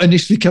tell you what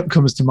initially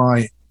comes into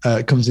my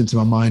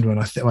mind when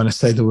I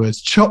say the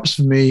words. Chops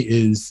for me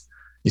is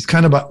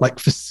kind of about like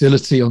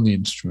facility on the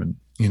instrument,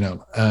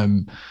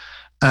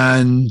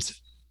 and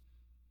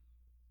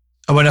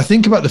when I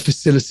think about the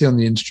facility on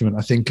the instrument,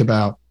 I think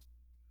about,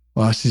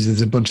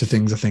 there's a bunch of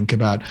things I think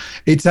about.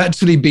 It's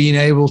actually being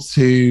able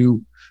to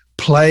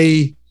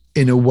play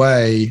in a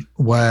way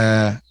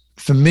where,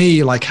 for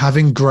me, like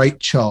having great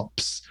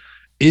chops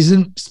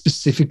isn't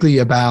specifically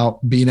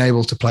about being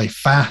able to play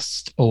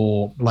fast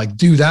or like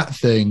do that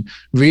thing.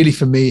 Really,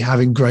 for me,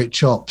 having great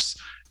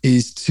chops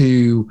is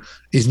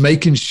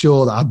making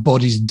sure that our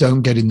bodies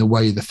don't get in the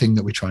way of the thing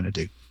that we're trying to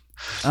do.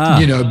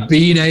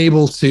 Being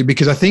able to,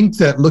 because I think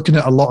that looking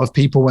at a lot of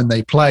people when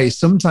they play,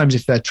 sometimes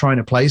if they're trying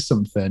to play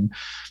something,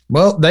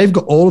 well, they've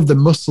got all of the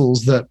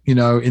muscles that,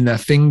 in their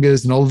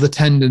fingers and all of the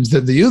tendons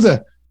that the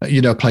other,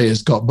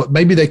 players got, but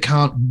maybe they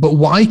can't, but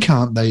why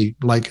can't they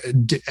like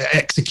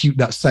execute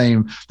that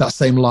same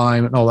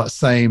line and all that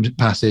same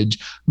passage?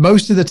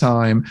 Most of the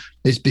time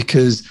it's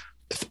because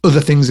other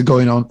things are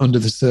going on under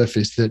the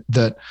surface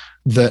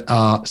that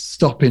are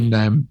stopping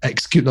them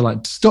execute the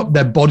line, stop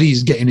their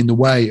bodies getting in the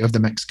way of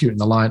them executing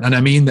the line. And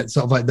I mean that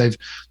sort of like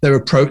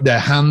their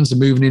hands are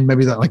moving in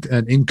maybe that like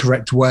an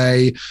incorrect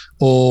way,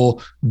 or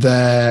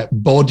their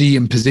body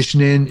and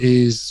positioning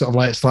is sort of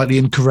like slightly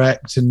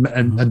incorrect, and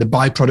the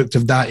byproduct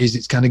of that is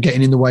it's kind of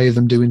getting in the way of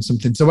them doing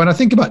something. So when I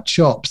think about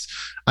chops,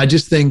 I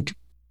just think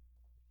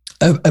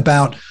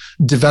about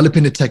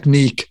developing a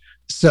technique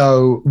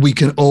so we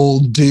can all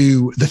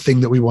do the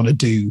thing that we want to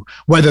do,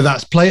 whether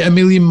that's play at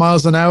 1,000,000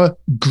 miles an hour,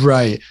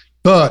 great.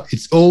 But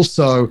it's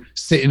also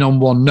sitting on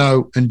one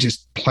note and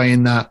just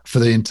playing that for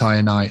the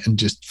entire night and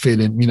just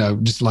feeling,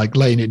 just like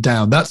laying it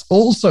down. That's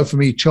also for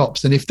me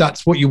chops. And if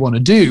that's what you want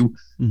to do,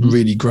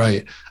 really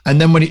great.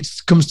 And then when it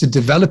comes to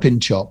developing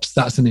chops,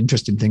 that's an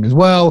interesting thing as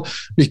well,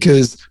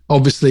 because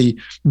obviously,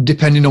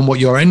 depending on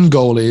what your end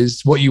goal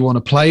is, what you want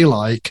to play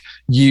like,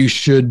 you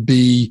should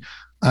be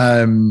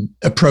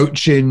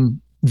approaching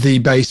the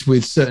bass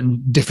with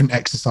certain different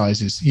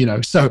exercises,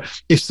 So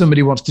if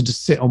somebody wants to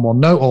just sit on one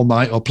note all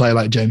night or play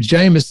like James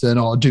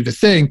Jamerson or do the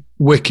thing,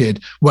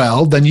 wicked.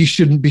 Well, then you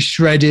shouldn't be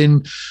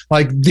shredding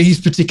like these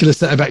particular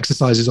set of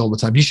exercises all the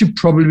time. You should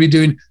probably be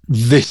doing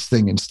this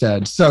thing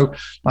instead. So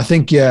I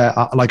think,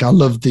 I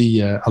love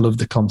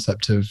the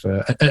concept of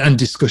and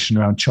discussion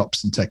around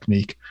chops and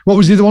technique. What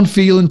was the other one?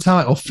 Feel and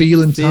time.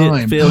 Feel and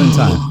time.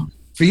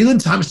 Feel and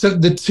time. So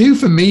the two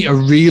for me are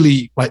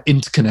really like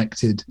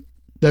interconnected.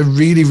 They're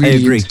really,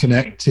 really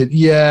interconnected.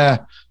 Yeah.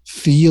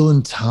 feel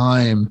and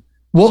time.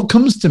 What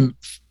comes to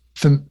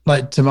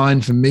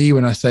mind for me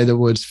when I say the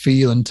words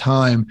feel and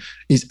time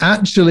is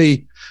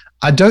actually,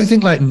 I don't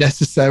think like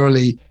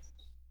necessarily,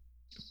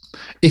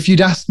 if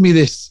you'd asked me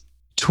this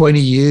 20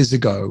 years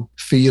ago,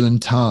 feel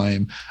and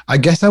time, I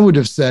guess I would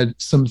have said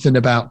something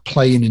about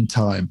playing in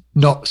time,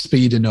 not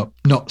speeding up,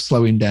 not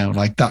slowing down,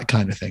 like that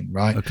kind of thing,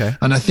 right? Okay.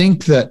 And I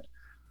think that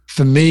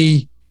for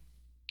me,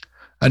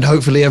 and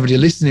hopefully everybody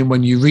listening,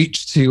 when you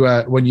reach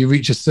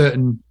a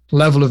certain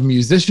level of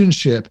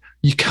musicianship,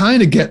 you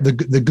kind of get the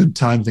good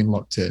time thing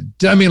locked in.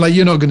 Do you know what I mean? Like,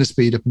 you're not going to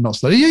speed up and not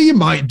slow. Yeah, you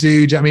might do. Do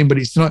you know what I mean? But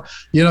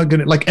you're not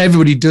going to, like,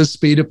 everybody does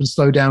speed up and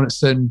slow down at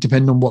certain,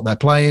 depending on what they're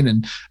playing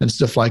and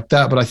stuff like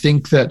that. But I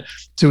think that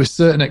to a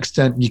certain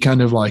extent, you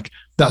kind of like,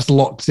 that's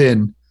locked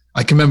in.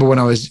 I can remember when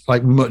I was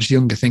like much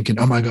younger thinking,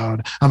 oh my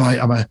God, am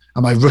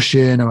I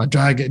rushing? Am I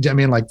dragging? Do you know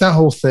what I mean? Like that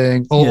whole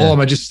thing, or am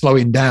I just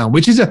slowing down?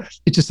 Which is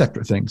it's a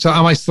separate thing. So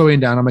am I slowing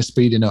down? Am I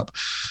speeding up?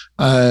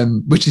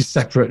 Which is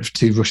separate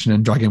to rushing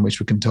and dragging, which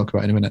we can talk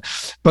about in a minute.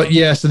 But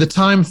yeah, so the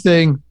time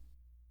thing,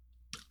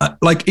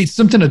 like it's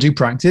something I do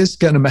practice,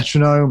 get on a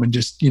metronome and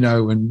just,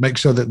 and make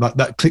sure that like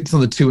that clicks on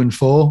the 2 and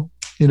 4,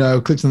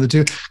 clicks on the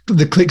 2,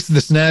 the clicks of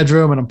the snare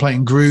drum, and I'm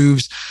playing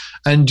grooves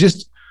and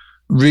just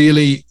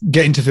really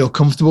getting to feel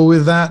comfortable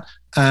with that.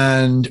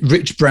 And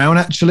Rich Brown,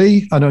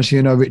 actually, I don't know if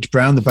you know Rich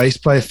Brown, the bass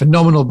player,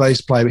 phenomenal bass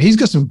player, but he's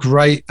got some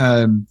great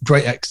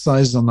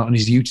exercises on that on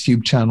his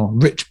YouTube channel.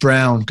 Rich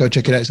Brown, go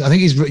check it out. I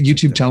think his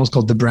YouTube channel is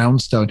called The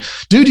Brownstone.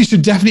 Dude, you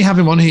should definitely have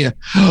him on here.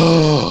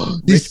 Oh,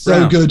 he's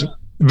so good.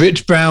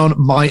 Rich Brown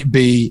might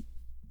be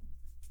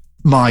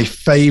my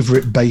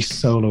favorite bass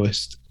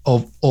soloist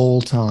of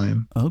all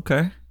time.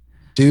 Okay.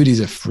 Dude,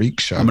 he's a freak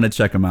show. I'm going to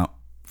check him out.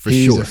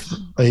 Sure.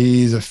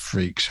 He's a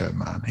freak show,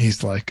 man.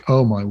 He's like,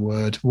 oh my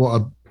word,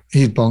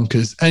 he's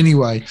bonkers.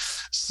 Anyway,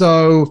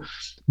 so,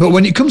 but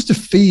when it comes to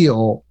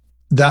feel,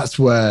 that's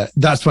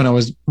when I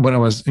was,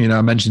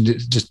 I mentioned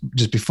it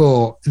just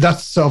before,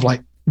 that's sort of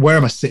like, where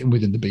am I sitting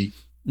within the beat?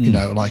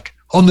 Like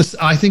on this,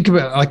 I think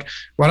about like,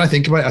 when I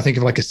think about it, I think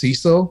of like a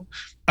seesaw.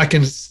 I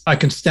can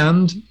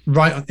stand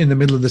right in the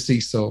middle of the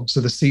seesaw. So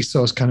the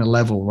seesaw is kind of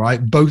level,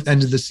 right? Both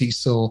ends of the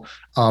seesaw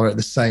are at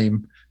the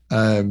same,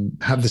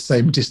 have the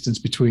same distance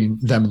between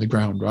them and the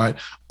ground, right?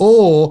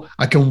 Or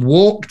I can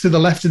walk to the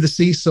left of the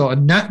seesaw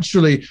and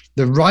naturally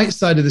the right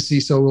side of the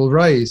seesaw will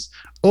raise.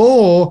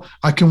 Or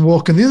I can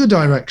walk in the other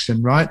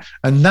direction, right?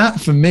 And that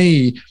for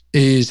me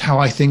is how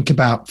I think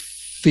about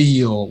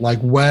feel, like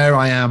where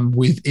I am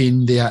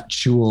within the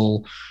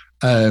actual,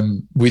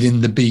 within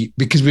the beat,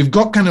 because we've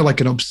got kind of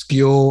like an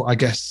obscure, I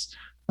guess,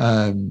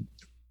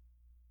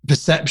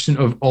 perception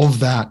of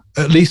that,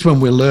 at least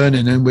when we're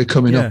learning and we're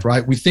coming up,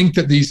 right? We think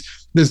that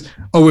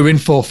we're in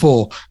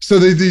 4/4, so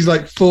there's these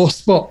like 4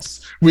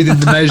 spots within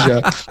the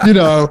measure,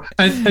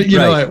 and you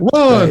know, like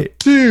 1,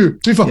 2,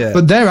 3, 4,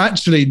 but they're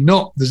actually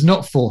not. There's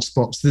not 4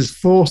 spots. There's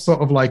 4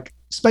 sort of like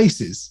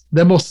spaces.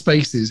 They're more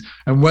spaces,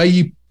 and where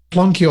you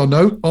plonk your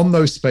note on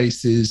those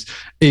spaces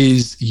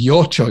is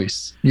your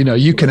choice.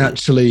 You can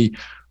actually.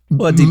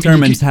 Well, it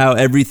determines how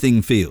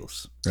everything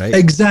feels, right?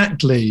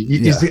 Exactly.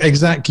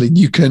 Exactly.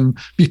 You can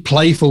be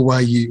playful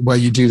where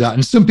you do that.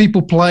 And some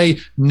people play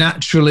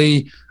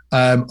naturally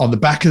on the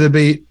back of the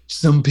beat.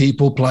 Some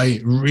people play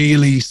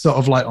really sort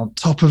of like on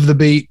top of the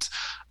beat.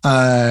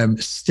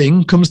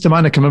 Sting comes to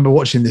mind. I can remember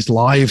watching this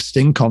live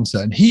Sting concert,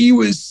 and he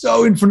was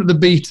so in front of the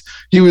beat.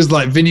 He was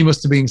like, Vinny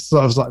must have been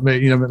sort of like,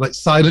 like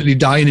silently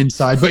dying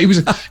inside. But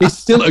it's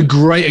still a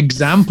great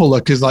example,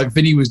 because like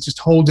Vinny was just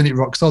holding it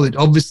rock solid,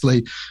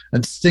 obviously,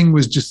 and Sting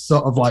was just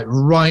sort of like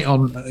right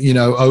on,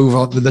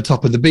 over the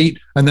top of the beat,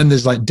 and then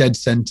there's like dead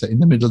center in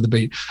the middle of the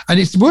beat. And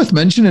it's worth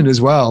mentioning as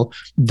well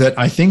that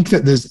I think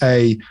that there's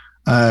a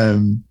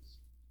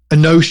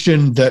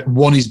notion that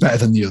one is better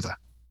than the other.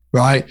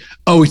 Right?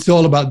 Oh, it's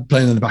all about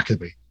playing on the back of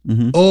the beat.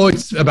 Mm-hmm. Or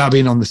it's about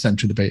being on the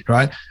center of the beat,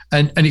 right?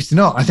 And it's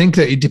not. I think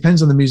that it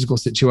depends on the musical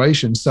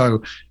situation.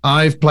 So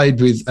I've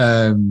played with,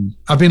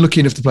 I've been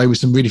lucky enough to play with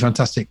some really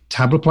fantastic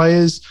tabla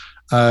players.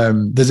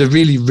 There's a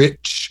really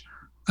rich,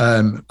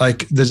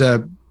 there's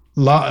a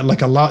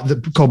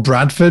lot called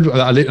Bradford.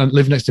 I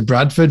live next to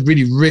Bradford,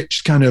 really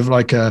rich kind of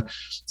like a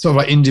sort of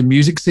like Indian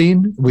music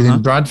scene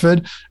within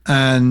Bradford.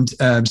 And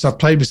so I've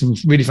played with some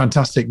really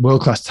fantastic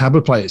world-class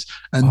tabla players,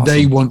 and awesome.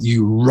 They want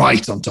you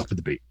right on top of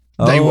the beat.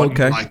 They want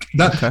you like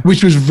that,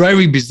 which was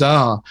very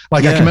bizarre.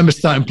 Like I can remember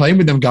starting playing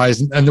with them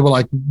guys, and they were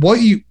like, where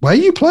are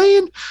you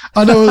playing?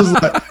 And I was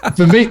like,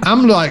 for me,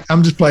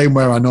 I'm just playing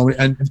where I normally,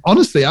 and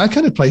honestly, I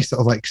kind of play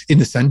sort of like in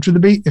the center of the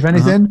beat, if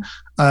anything.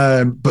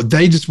 But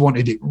they just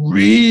wanted it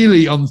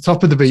really on the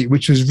top of the beat,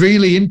 which was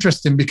really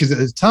interesting, because at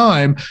the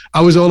time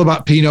I was all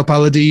about Pino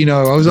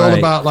Palladino. I was all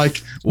about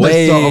like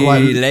way sort of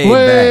like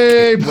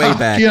way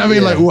back. You know what I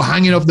mean? Like we're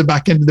hanging off the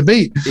back end of the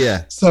beat.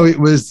 Yeah. So it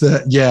was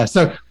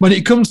So when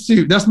it comes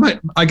to, that's my,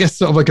 I guess,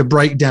 sort of like a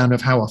breakdown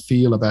of how I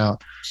feel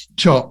about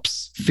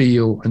chops,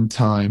 feel, and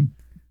time.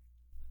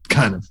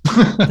 Kind of.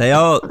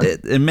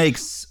 It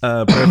makes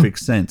perfect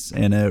sense,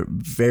 and a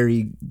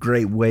very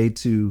great way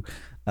to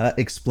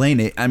Explain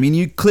it. I mean,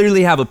 you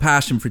clearly have a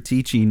passion for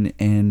teaching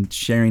and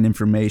sharing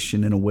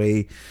information in a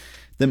way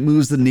that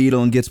moves the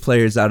needle and gets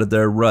players out of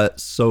their rut.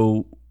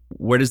 So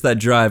where does that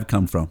drive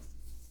come from?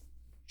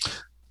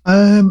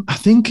 I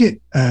think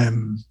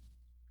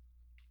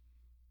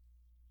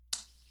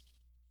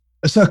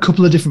so a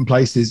couple of different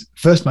places.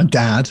 First, my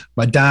dad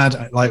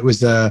like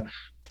was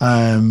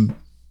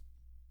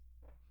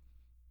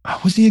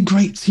was he a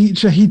great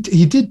teacher? He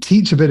did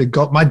teach a bit of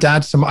golf. My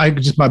dad,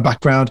 just my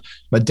background.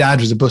 My dad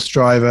was a bus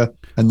driver,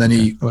 and then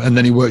he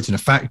worked in a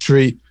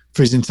factory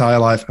for his entire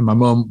life. And my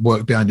mum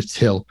worked behind a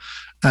till,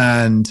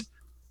 and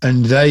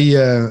they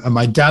and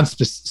my dad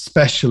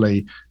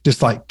especially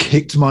just like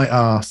kicked my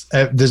ass.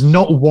 There's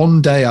not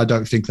one day I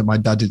don't think that my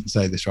dad didn't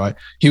say this. Right?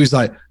 He was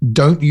like,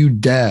 "Don't you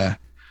dare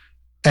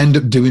end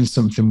up doing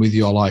something with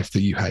your life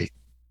that you hate.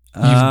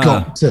 You've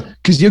got to,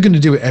 because you're going to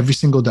do it every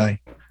single day."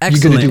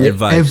 Excellent You're going to do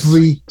advice. it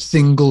every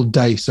single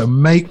day. So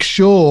make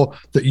sure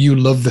that you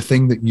love the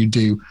thing that you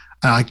do.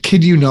 And I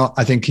kid you not,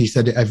 I think that he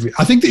said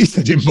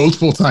it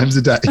multiple times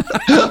a day.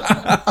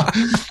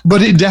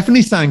 But it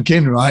definitely sank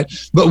in, right?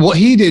 But what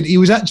he did, he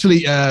was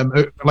actually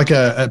like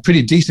a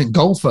pretty decent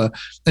golfer,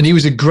 and he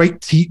was a great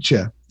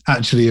teacher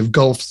actually of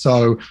golf.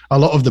 So a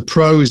lot of the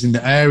pros in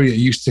the area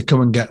used to come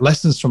and get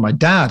lessons from my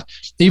dad.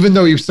 Even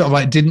though he was sort of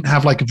like didn't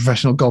have like a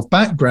professional golf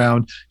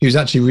background, he was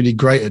actually really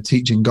great at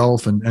teaching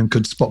golf and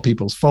could spot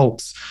people's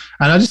faults.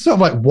 And I just sort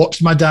of like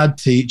watched my dad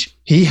teach.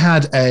 He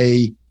had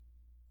a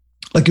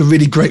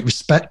really great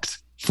respect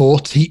for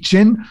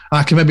teaching.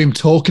 I can remember him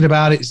talking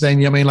about it,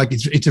 saying, I mean, like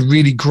it's a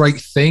really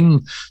great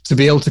thing to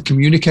be able to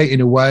communicate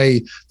in a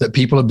way that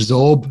people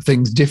absorb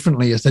things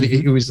differently. I said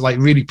it was like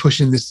really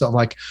pushing this sort of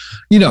like,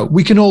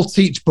 we can all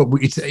teach, but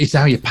it's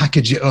how you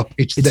package it up.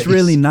 It's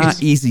really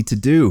not easy to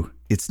do.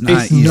 It's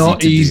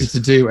not easy to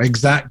do.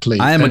 Exactly.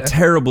 I am a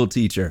terrible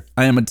teacher.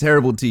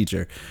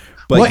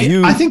 But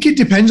I think it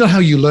depends on how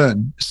you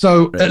learn.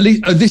 So at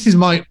least this is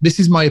my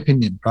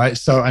opinion, right?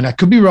 So, and I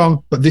could be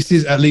wrong, but this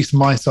is at least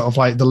my sort of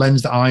like the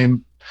lens that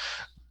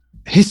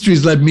history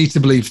has led me to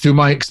believe through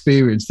my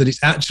experience that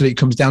it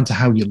comes down to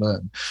how you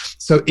learn.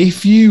 So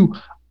if you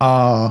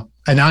are,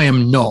 and I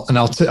am not, and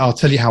I'll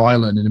tell you how I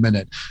learn in a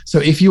minute. So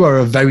if you are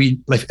a very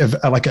like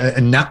a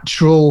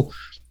natural,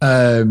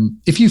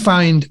 if you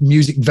find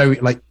music very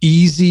like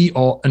easy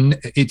or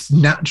it's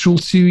natural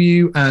to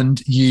you,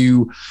 and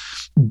you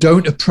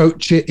don't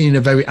approach it in a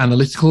very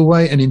analytical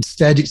way, and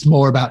instead it's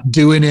more about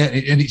doing it,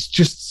 and it's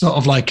just sort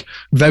of like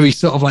very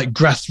sort of like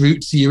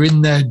grassroots. You're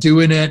in there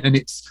doing it,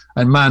 and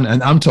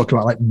I'm talking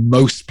about like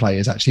most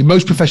players, actually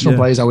most professional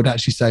players, I would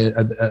actually say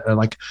are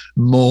like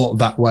more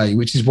that way,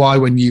 which is why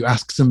when you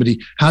ask somebody,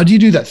 how do you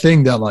do that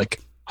thing? They're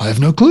like, I have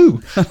no clue,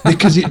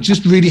 because it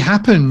just really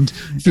happened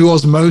through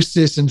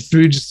osmosis and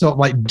through just sort of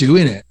like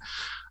doing it.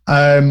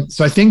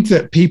 So I think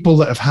that people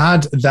that have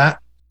had that,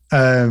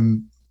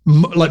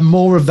 like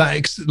more of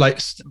that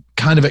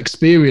kind of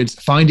experience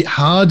find it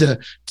harder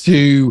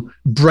to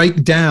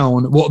break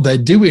down what they're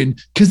doing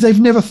because they've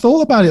never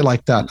thought about it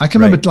like that. I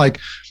can remember like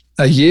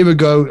a year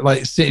ago,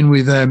 like sitting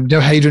with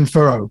Hadrian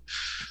Furrow,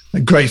 a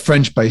great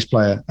French bass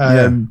player.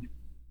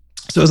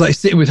 So I was like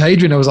sitting with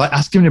Hadrian, I was like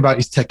asking him about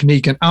his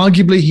technique, and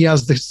arguably he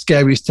has the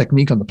scariest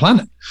technique on the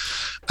planet.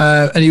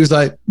 And he was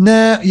like,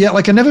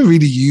 like I never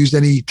really used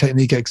any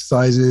technique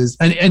exercises.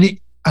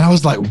 And I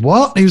was like,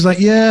 what? He was like,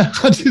 yeah,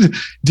 I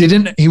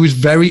didn't. He was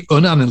very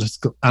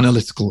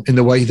analytical in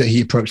the way that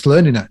he approached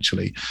learning,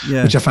 actually,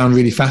 which I found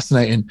really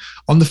fascinating.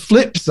 On the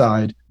flip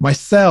side,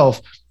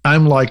 myself,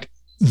 I'm like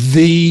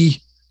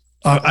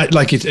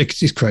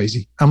it's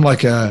crazy. I'm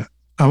like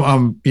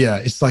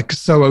it's like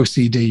so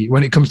OCD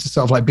when it comes to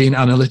sort of like being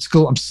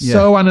analytical. I'm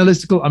so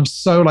analytical. I'm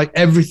so like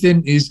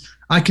everything is,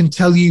 I can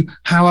tell you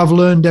how I've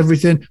learned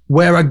everything,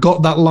 where I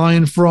got that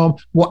line from,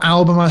 what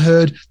album I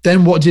heard,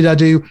 then what did I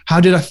do? How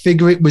did I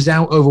figure it was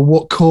out over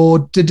what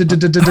chord? I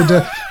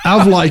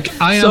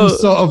am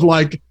sort of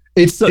like,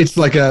 it's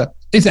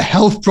a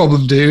health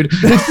problem, dude.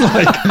 It's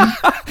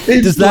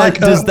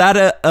like,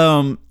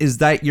 is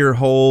that your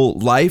whole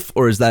life,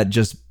 or is that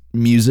just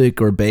music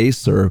or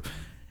bass? Or,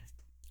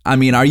 I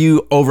mean, are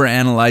you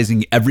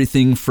overanalyzing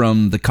everything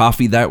from the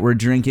coffee that we're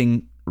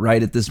drinking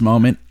right at this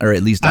moment? Or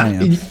at least I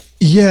am.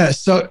 Yeah.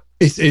 So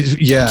it's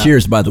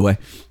Cheers, by the way.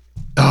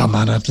 Oh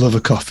man, I'd love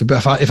a coffee,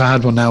 but if I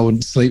had one now, I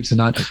wouldn't sleep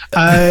tonight.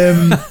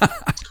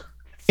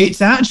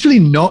 It's actually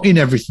not in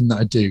everything that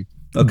I do.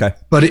 Okay.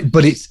 But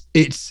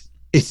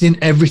it's in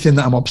everything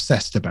that I'm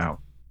obsessed about.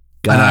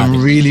 And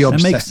I'm really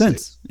obsessive. That makes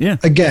sense. Yeah.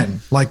 Again,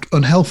 like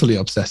unhealthily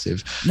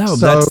obsessive. No,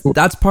 so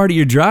that's part of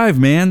your drive,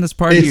 man. That's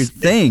part of your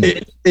thing.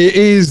 It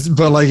is,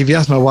 but like if you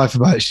ask my wife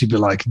about it, she'd be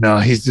like, "No,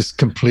 he's just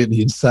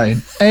completely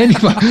insane."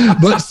 Anyway,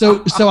 but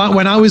so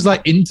when I was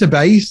like into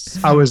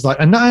bass, I was like,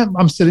 and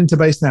I'm still into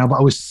bass now, but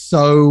I was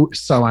so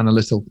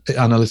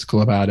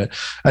analytical about it.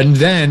 And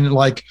then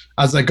like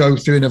as I go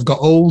through and I've got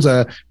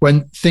older,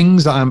 when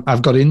things that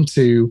I've got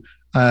into,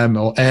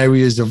 or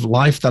areas of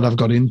life that I've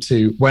got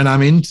into, when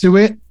I'm into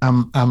it,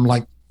 I'm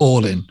like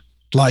all in.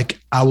 Like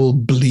I will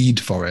bleed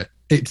for it.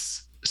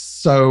 It's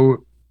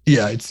so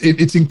Yeah,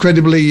 it's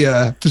incredibly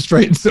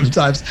frustrating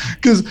sometimes,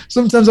 because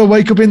sometimes I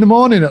wake up in the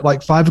morning at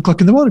like 5 o'clock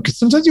in the morning, because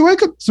sometimes you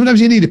wake up,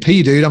 sometimes you need a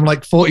pee, dude. I'm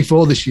like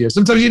 44 this year.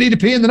 Sometimes you need a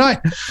pee in the night.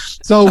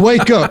 So I'll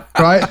wake up,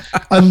 right?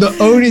 And the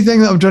only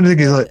thing that I'm trying to think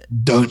is like,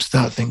 don't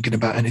start thinking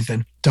about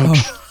anything. Don't.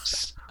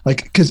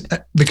 Like,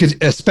 because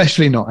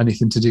especially not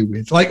anything to do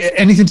with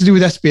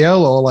SBL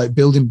or like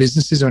building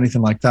businesses or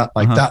anything like that.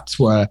 Like that's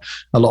where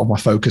a lot of my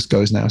focus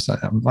goes now. So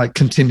I'm like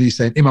continually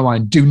saying in my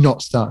mind, do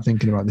not start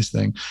thinking about this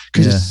thing,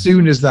 because as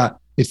soon as that,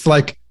 it's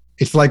like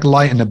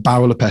lighting a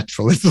barrel of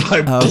petrol. It's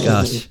like, oh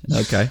gosh,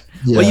 okay.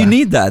 Yeah. Well, you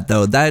need that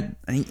though.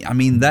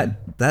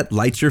 That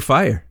lights your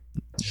fire.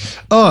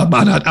 Oh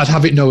man, I'd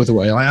have it no other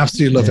way. I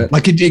absolutely love it.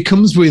 Like it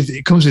comes with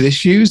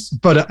issues,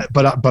 but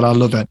I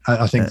love it.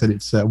 I think that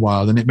it's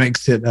wild, and it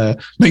makes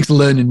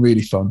learning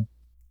really fun.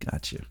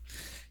 Got you.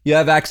 You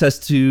have access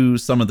to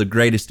some of the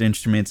greatest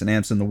instruments and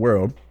amps in the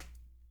world.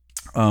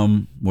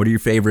 What are your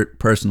favorite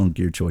personal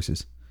gear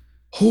choices?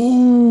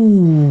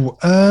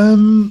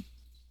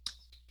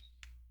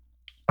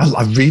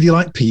 I really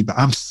like P, but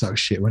I'm so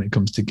shit when it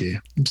comes to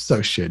gear. I'm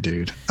so shit,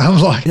 dude. I'm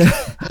like, do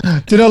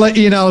you know, like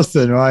Ian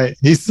Allison, right?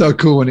 He's so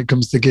cool when it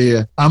comes to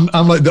gear. I'm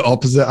like the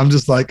opposite. I'm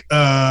just like,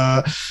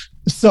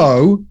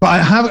 so, but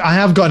I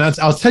have got an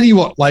answer. I'll tell you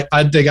what, like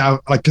I dig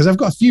out, like, because I've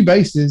got a few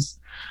bases.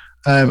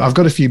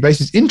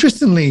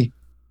 Interestingly,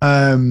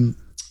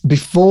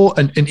 before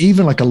and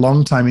even like a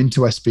long time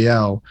into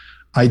SBL,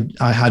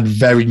 I had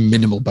very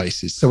minimal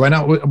bases. So when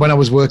I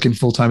was working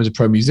full time as a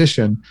pro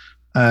musician,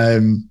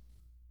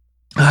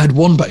 I had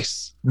one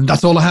bass, and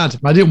that's all I had.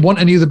 I didn't want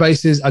any other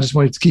basses. I just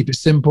wanted to keep it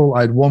simple.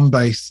 I had one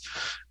bass,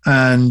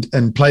 and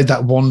played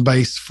that one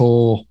bass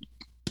for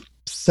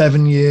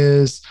 7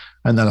 years,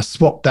 and then I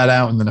swapped that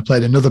out, and then I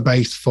played another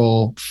bass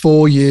for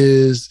 4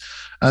 years,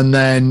 and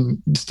then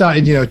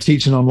started,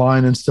 teaching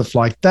online and stuff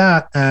like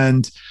that,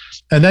 and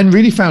then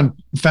really found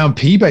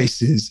P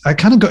basses. I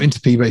kind of got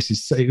into P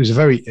basses. So it was a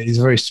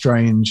very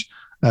strange,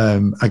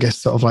 I guess,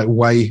 sort of like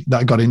way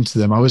that I got into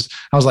them. I was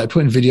like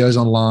putting videos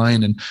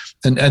online, and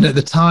at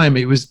the time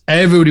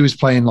everybody was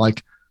playing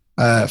like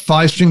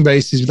 5-string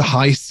basses with a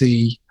high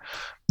C.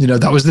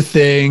 That was the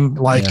thing.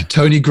 Like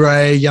Tony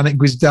Gray, Yannick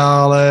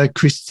Guizdala,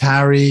 Chris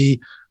Tarry.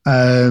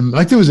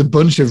 Like there was a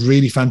bunch of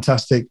really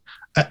fantastic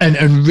and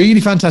really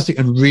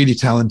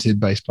talented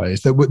bass players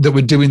that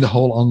were doing the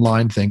whole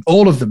online thing,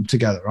 all of them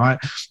together, right?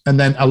 And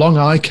then along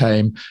I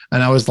came,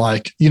 and I was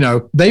like,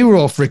 they were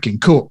all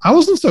freaking cool. I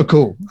wasn't so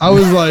cool. I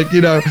was like,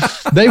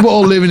 they were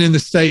all living in the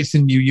States,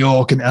 in New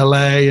York and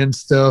LA and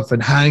stuff,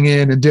 and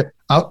hanging and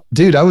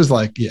dude, I was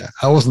like,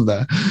 I wasn't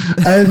there.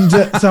 And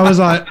so I was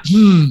like,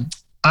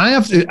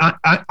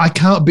 I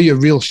can't be a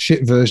real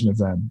shit version of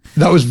them.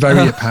 That was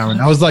very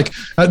apparent. I was like,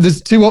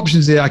 there's two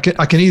options here. I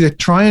can either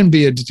try and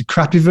be just a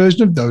crappy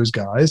version of those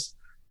guys,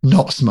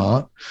 not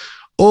smart,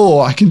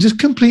 or I can just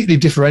completely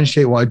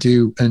differentiate what I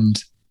do and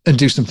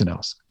do something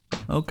else.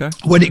 Okay.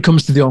 When it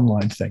comes to the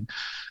online thing.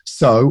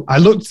 So I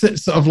looked at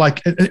sort of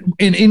like,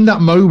 in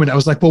that moment, I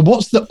was like, well,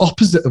 what's the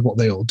opposite of what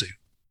they all do?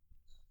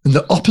 And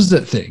the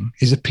opposite thing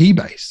is a P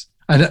bass.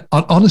 And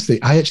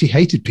honestly, I actually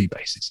hated P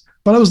basses,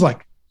 but I was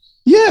like,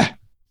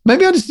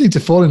 maybe I just need to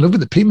fall in love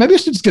with the P. Maybe I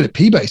should just get a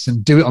P bass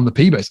and do it on the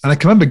P bass. And I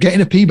can remember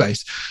getting a P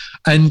bass,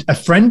 and a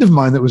friend of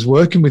mine that was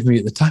working with me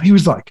at the time, he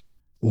was like,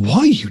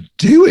 what are you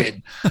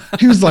doing?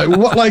 He was like,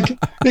 what? Like,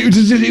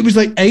 it was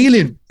like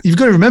alien. You've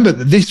got to remember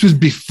that this was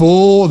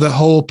before the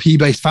whole P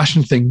bass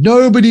fashion thing.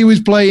 Nobody was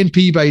playing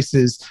P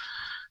basses.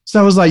 So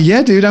I was like,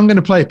 yeah, dude, I'm going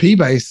to play a P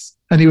bass.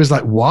 And he was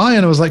like, why?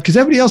 And I was like, because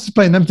everybody else is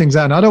playing them things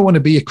out, and I don't want to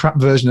be a crap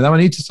version of them. I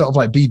need to sort of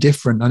like be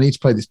different. I need to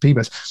play this P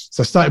bass.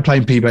 So I started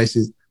playing P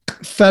basses.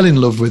 Fell in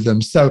love with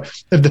them. So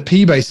of the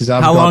P basses,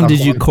 how long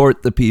did you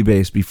court the P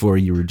bass before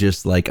you were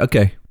just like,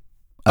 okay?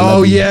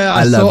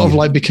 I sort of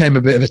like became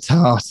a bit of a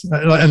tart,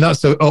 and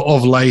that's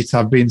of late.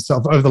 I've been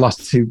sort of over the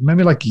last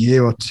maybe like a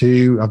year or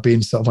two. I've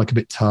been sort of like a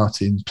bit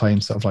tarty and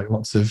playing sort of like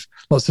lots of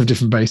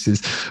different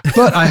basses.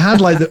 But I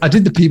had I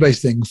did the P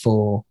bass thing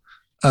for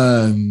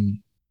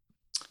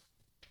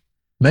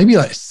maybe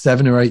like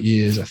 7 or 8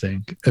 years, I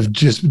think, of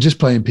just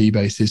playing P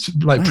basses,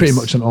 like pretty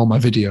much on all my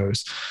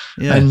videos.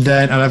 Yeah. And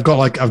I've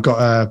got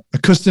a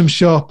custom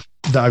shop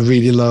that I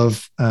really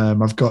love.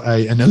 I've got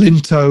an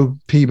Alinto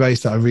P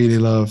bass that I really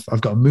love. I've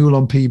got a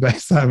Moulon P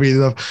bass that I really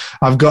love.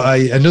 I've got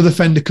another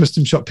Fender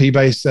custom shop P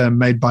bass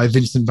made by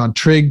Vincent Van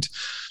Trigd.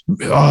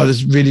 Oh,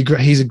 that's really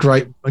great. He's a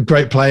great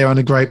player and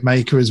a great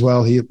maker as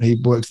well. He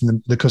works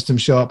in the custom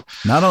shop.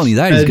 Not only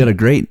that, he's got a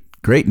great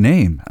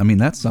name. I mean,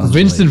 that sounds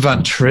Vincent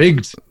Van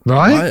Trigd,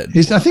 right?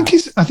 I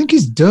think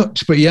he's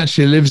Dutch, but he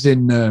actually lives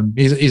in.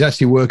 He's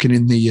actually working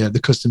in the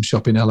custom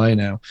shop in LA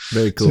now.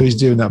 Very cool. So he's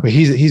doing that. But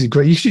he's a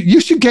great.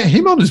 You should get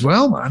him on as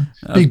well, man.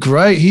 He's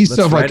great. He's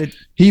sort of like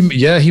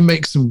he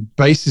makes some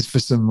basses for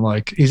some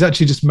like. He's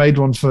actually just made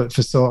one for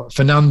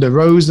Fernando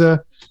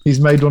Rosa. He's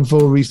made one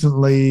for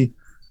recently.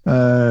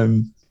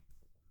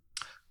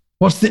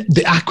 What's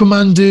the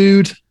Aquaman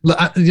dude?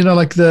 Like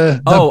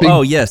the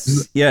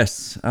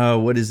yes.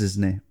 What is his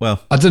name?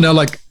 Well, I don't know.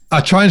 Like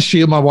I try and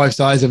shield my wife's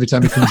eyes every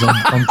time he comes on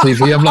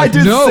TV. I'm like, I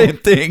do no. the same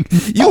thing.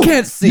 You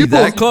can't see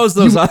that. Close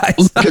those eyes.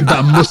 Look at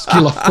that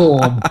muscular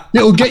form.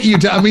 It'll get you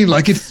down. I mean,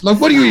 like, it's like,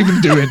 what are you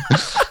even doing?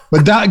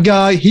 But that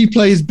guy, he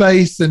plays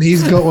bass and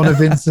he's got one of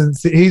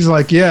Vincent's. He's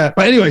like, yeah.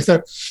 But anyway, so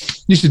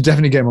you should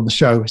definitely get him on the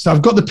show. So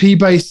I've got the P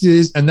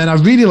basses, and then I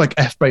really like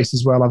F bass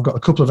as well. I've got a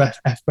couple of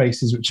F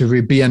basses, which are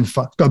really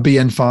BN5. I've got a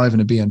BN5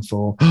 and a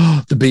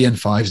BN4. The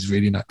BN5 is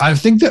really nice. I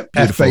think that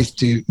Beautiful. F bass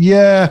do,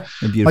 yeah.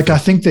 Like, I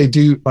think they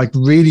do like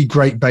really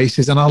great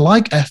basses, and I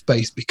like F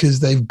bass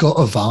because they've got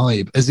a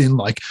vibe, as in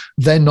like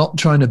they're not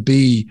trying to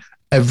be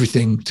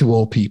everything to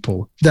all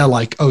people. They're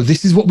like, oh,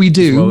 this is what we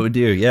do. What we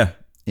do, yeah.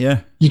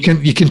 Yeah. You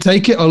can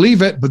take it or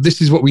leave it, but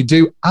this is what we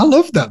do. I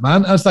love that,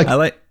 man. I was like,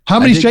 how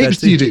many shapes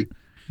do you do?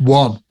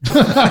 One.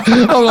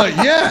 I'm like,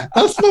 yeah,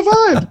 that's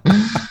my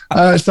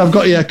vibe. So I've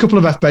got a couple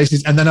of F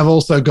basses, and then I've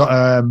also got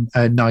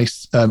a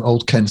nice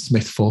old Ken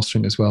Smith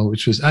 4-string as well,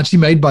 which was actually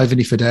made by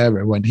Vinny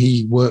Federa when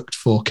he worked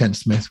for Ken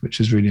Smith, which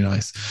was really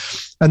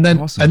nice. And then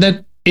Awesome. and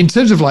then in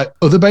terms of like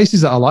other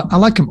basses that I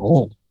like them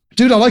all,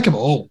 dude. I like them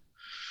all.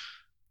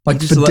 Like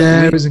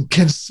Federas and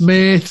Ken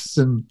Smiths,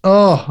 and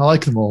I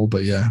like them all.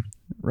 But yeah.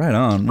 Right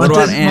on. My What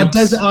about amps?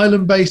 Desert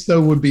Island bass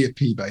though would be a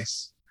P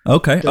bass.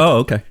 Okay. Oh,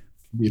 okay.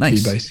 Be a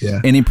Nice. P bass, yeah.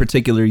 Any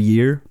particular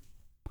year?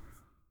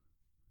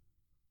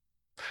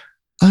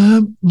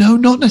 No,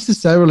 not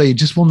necessarily.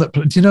 Just one that,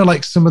 do you know,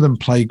 like some of them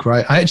play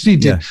great. I actually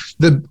did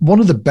one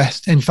of the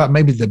best, in fact,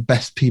 maybe the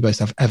best P bass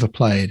I've ever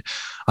played.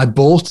 I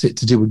bought it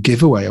to do a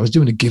giveaway. I was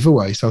doing a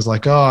giveaway, so I was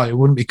like, it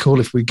wouldn't be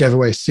cool if we gave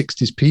away a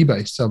 60s P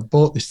bass. So I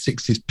bought this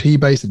 60s P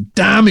bass, and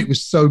damn, it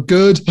was so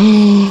good.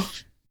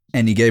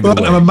 And you gave it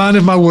away. I'm a man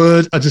of my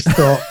word. I just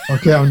thought,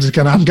 okay, I'm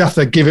gonna have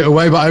to give it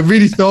away. But I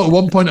really thought at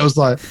one point I was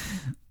like,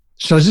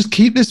 should I just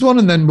keep this one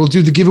and then we'll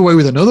do the giveaway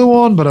with another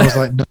one? But I was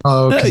like,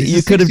 no.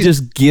 You could have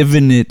just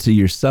given it to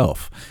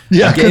yourself.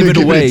 Yeah, I gave it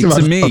away to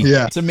myself, me.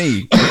 Yeah. To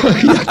me.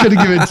 I could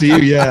have given it to you.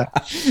 Yeah.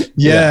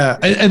 Yeah.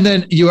 And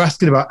then you were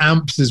asking about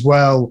amps as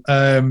well.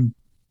 I've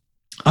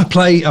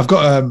got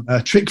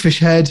a Trickfish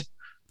head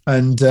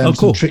and cool.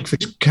 some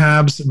Trickfish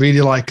cabs.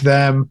 Really like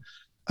them.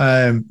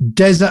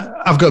 Desert,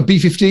 I've got a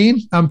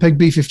B15, Ampeg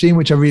B15,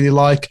 which I really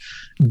like.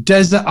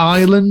 Desert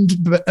Island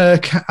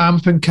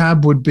amp and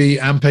cab would be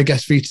Ampeg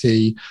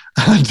SVT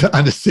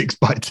and a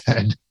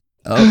 6x10.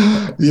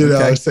 Oh,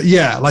 okay. So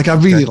yeah, like I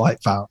really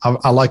like Valve.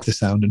 I like the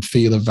sound and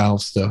feel of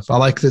Valve stuff. I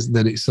like this,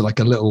 that it's like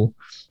a little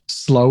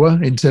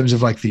slower in terms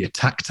of like the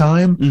attack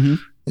time,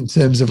 in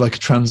terms of like a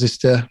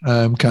transistor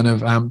kind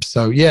of amp.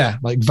 So yeah,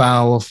 like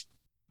Valve,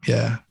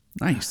 yeah.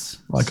 Nice.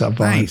 Like that vibe.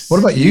 Nice. What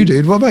about you,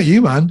 dude? What about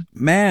you, man?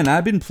 Man,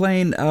 I've been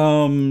playing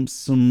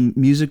some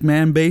Music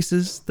Man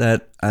basses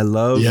that I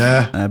love.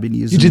 Yeah. I've been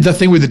using. You did that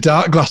thing with the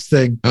dark glass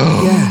thing.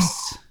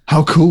 Yes.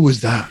 How cool was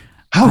that?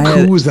 How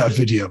cool was that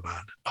video,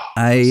 man?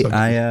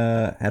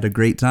 I had a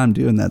great time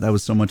doing that. That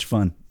was so much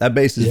fun. That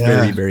bass is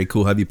very, very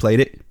cool. Have you played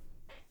it?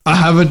 I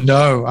haven't.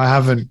 No, I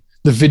haven't.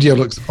 The video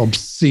looks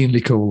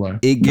obscenely cool though.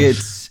 It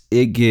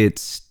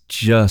gets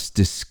just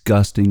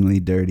disgustingly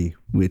dirty,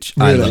 which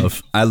Really? I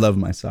love. I love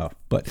myself,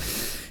 but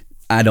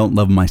I don't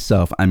love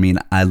myself. I mean,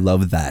 I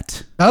love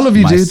that. I love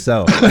you,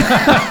 myself. dude.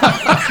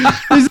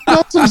 There's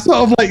not some sort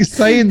of like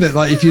saying that,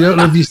 like, if you don't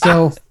love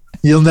yourself,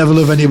 you'll never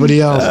love anybody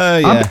else.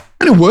 Yeah. I'm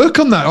trying to work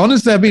on that.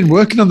 Honestly, I've been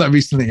working on that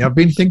recently. I've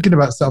been thinking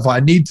about stuff.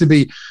 I need to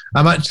be.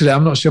 I'm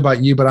not sure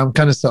about you, but I'm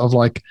kind of sort of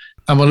like,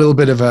 I'm a little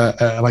bit of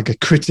a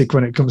critic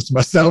when it comes to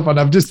myself. And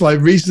I've just like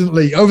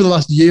recently, over the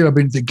last year, I've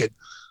been thinking,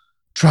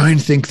 try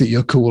and think that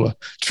you're cooler.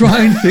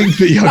 Try and think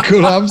that you're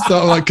cooler. I'm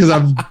sort of like, because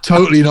I'm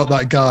totally not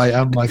that guy.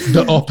 I'm like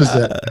the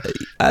opposite.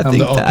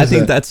 I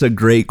think that's a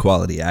great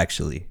quality,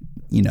 actually.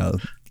 You know,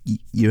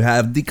 you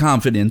have the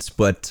confidence,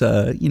 but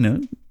you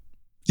know.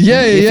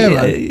 Yeah,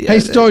 man. Hey,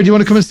 Story, do you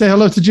want to come and say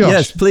hello to Josh?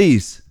 Yes,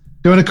 please.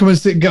 Do you want to come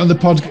and get on the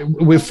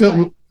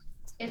podcast?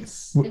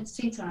 It's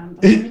tea time,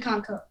 but we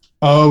can't cook.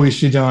 Oh, is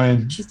she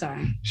dying? She's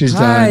dying. She's Hi,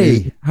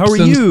 dying. how are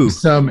you?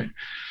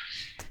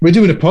 We're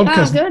doing a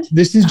podcast. Oh, good.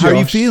 This is Josh. How are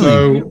you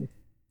feeling?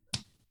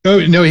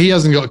 No, he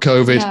hasn't got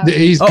COVID. No.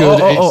 He's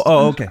good.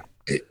 Okay.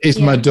 It's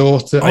my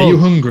daughter. Are you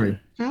hungry?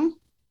 Huh?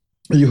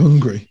 Are you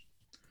hungry?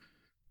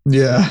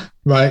 Yeah.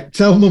 Right.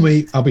 Tell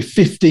mummy I'll be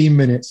 15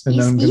 minutes and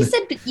then I'm You gonna.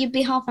 said you'd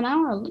be half an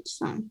hour at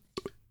lunchtime.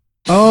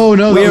 Oh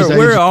no, that was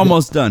We're ages.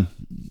 almost done.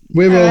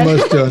 We're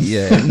almost done.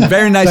 Yeah,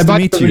 very nice Say to bye,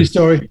 meet you.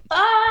 Story.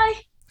 Bye.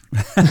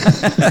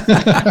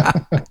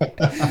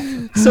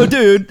 So,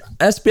 dude,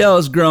 SPL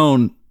has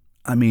grown,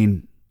 I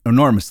mean,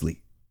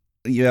 enormously.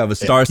 You have a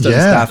star-studded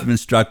staff of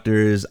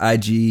instructors,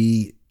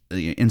 IG,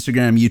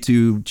 Instagram,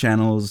 YouTube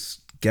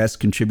channels, guest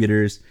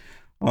contributors.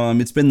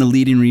 It's been the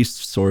leading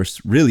resource,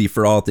 really,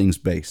 for all things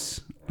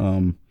bass.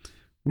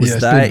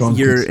 Was that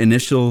your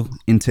initial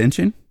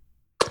intention?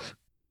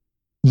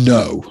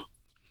 No.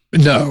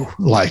 No,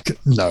 like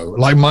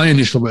my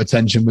initial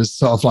attention was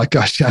sort of like,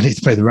 gosh, I need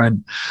to pay the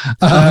rent.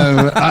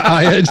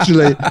 I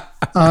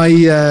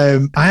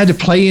had a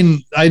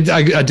I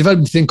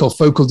developed a thing called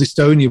focal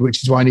dystonia,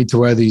 which is why I need to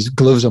wear these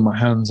gloves on my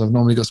hands. I've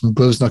normally got some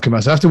gloves knocking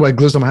about, so I have to wear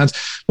gloves on my hands.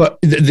 But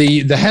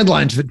the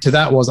headline to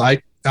that was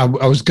I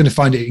was going to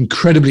find it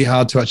incredibly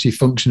hard to actually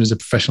function as a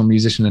professional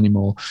musician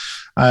anymore,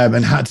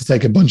 and had to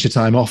take a bunch of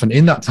time off. And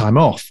in that time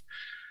off,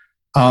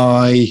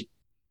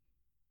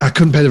 I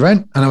couldn't pay the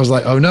rent. And I was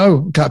like, oh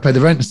no, can't pay the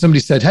rent. And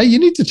somebody said, hey, you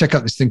need to check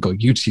out this thing called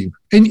YouTube.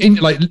 In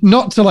like,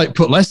 not to like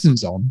put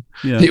lessons on.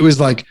 Yeah. It was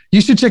like, you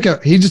should check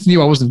out, he just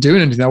knew I wasn't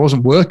doing anything. I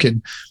wasn't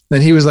working.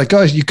 Then he was like,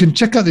 guys, you can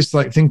check out this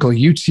like thing called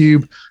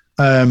YouTube.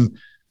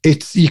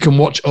 You can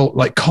watch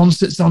like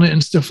concerts on it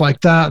and stuff like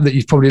that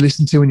you've probably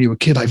listened to when you were a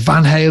kid, like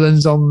Van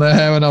Halen's on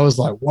there. And I was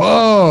like,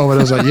 whoa. And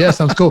I was like, yeah,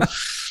 sounds cool.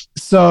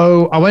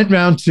 So I went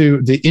round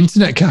to the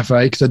internet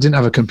cafe because I didn't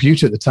have a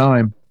computer at the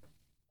time.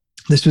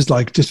 This was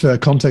like, just for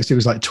context, it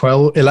was like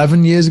 12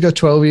 years ago.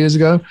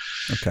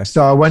 Okay.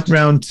 So I went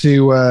round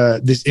to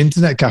this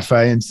internet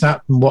cafe and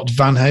sat and watched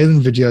Van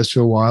Halen videos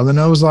for a while. And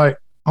I was like,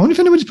 I wonder if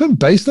anybody's putting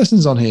bass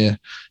lessons on here.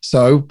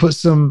 So put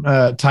some,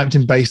 typed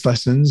in bass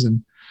lessons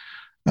and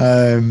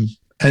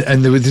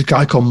there was this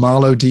guy called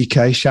Marlo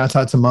DK. Shout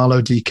out to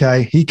Marlo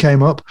DK. He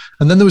came up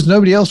and then there was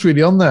nobody else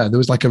really on there. There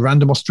was like a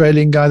random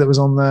Australian guy that was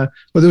on there,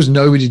 but there was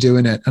nobody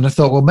doing it. And I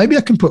thought, well, maybe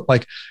I can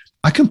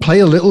play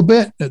a little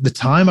bit. At the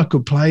time, I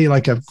could play,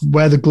 like, I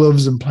wear the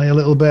gloves and play a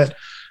little bit.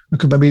 I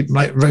could maybe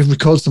like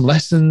record some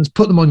lessons,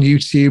 put them on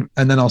YouTube,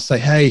 and then I'll say,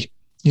 hey,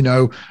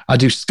 I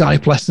do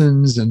Skype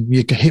lessons, and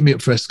you can hit me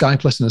up for a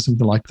Skype lesson or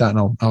something like that,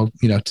 and I'll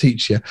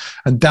teach you.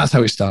 And that's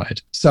how it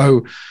started.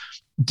 So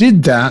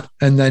did that,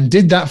 and then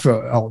did that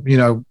for,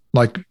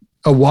 like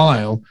a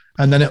while.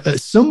 And then at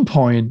some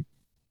point,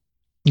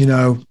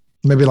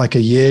 maybe like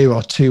a year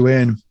or two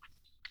in,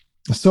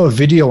 I saw a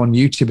video on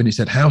YouTube and it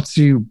said how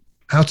to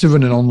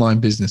run an online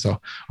business or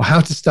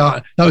how to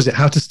start. That was it.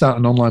 How to start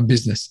an online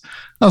business.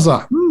 I was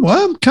like,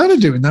 well, I'm kind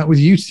of doing that with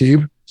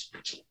YouTube.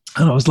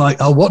 And I was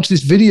like, I'll watch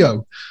this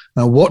video. And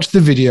I watched the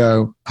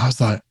video. I was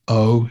like,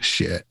 oh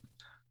shit,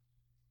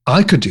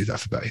 I could do that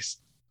for bass.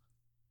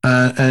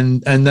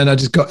 And then I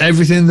just got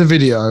everything in the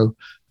video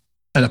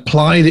and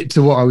applied it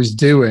to what I was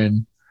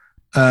doing.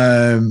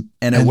 And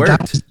it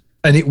worked.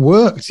 And it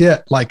worked.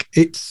 Yeah. Like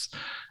it's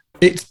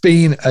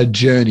been a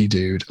journey,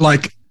 dude.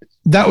 Like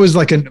that was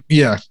like I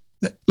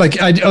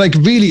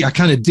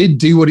kind of did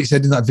do what it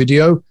said in that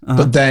video,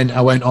 but then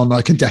I went on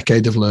like a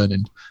decade of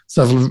learning.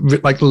 So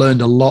I've like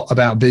learned a lot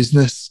about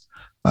business,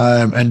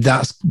 and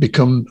that's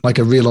become like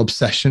a real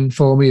obsession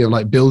for me of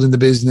like building the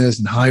business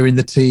and hiring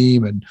the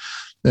team and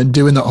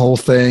doing that whole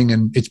thing.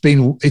 And it's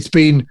been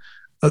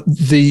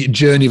the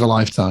journey of a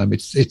lifetime.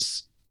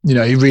 It's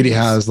it really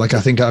has. Like, I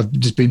think I've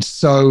just been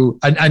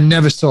I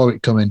never saw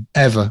it coming,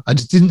 ever. I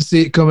just didn't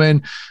see it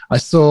coming. I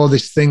saw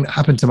this thing that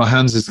happened to my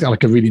hands as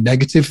like a really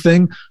negative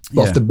thing,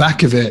 but off the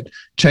back of it,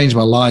 changed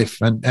my life.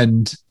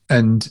 And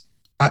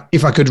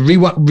if I could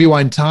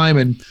rewind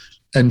time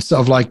and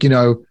sort of like,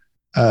 do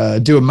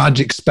a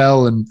magic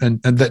spell and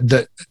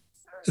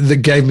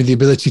that gave me the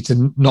ability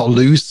to not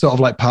lose sort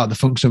of like part of the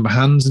function of my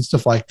hands and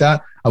stuff like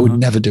that, I would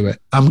never do it.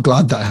 I'm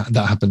glad that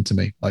happened to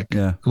me, like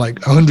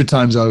 100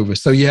 times over.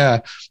 So yeah,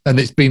 and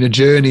it's been a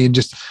journey and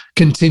just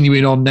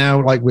continuing on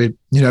now, like we're,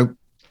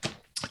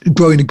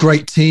 growing a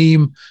great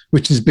team,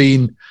 which has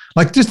been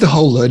like just the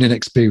whole learning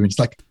experience,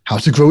 like how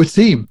to grow a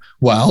team.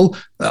 Well,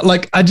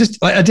 like I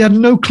had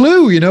no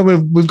clue,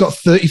 we've got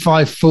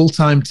 35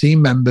 full-time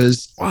team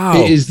members. Wow.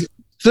 It is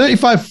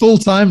 35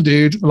 full-time,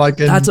 dude. Like,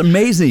 that's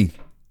amazing.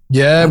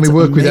 Yeah, and we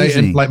work with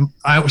like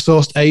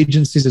outsourced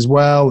agencies as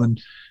well,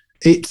 and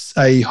it's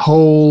a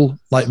whole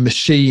like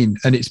machine,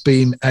 and it's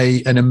been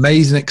an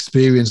amazing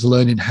experience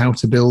learning how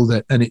to build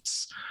it. And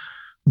it's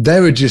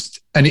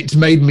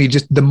made me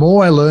just, the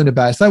more I learn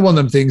about it, it's like one of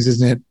them things,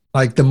 isn't it?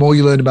 Like the more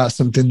you learn about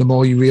something, the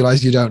more you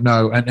realize you don't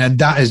know, and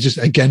that has just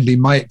again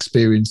been my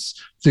experience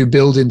through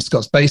building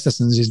Scott's Bass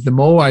Lessons. Is the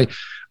more I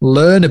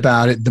learn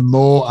about it, the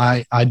more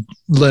I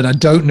learn I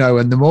don't know,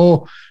 and the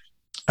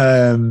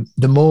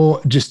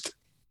more just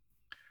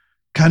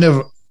kind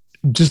of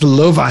just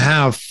love I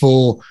have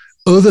for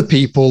other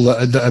people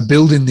that are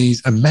building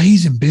these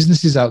amazing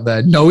businesses out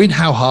there, knowing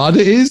how hard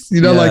it is,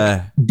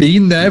 like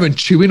being there and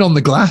chewing on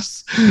the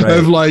glass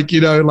of like,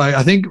 like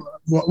I think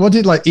what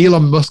did like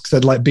Elon Musk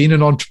said, like being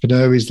an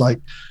entrepreneur is like,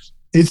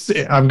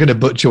 I'm going to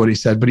butcher what he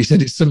said, but he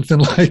said it's something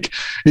like,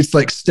 it's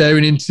like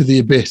staring into the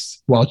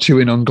abyss while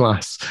chewing on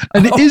glass.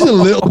 And it is a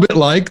little bit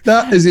like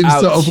that, as in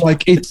Ouch. Sort of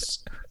like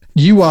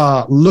you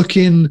are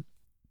looking,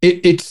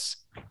 it's,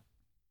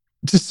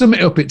 to sum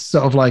it up, it's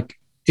sort of like,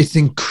 it's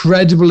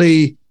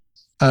incredibly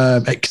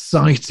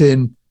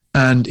exciting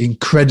and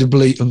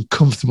incredibly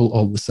uncomfortable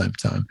all at the same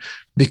time,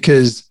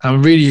 because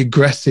I'm really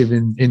aggressive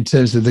in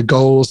terms of the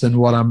goals and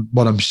what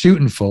I'm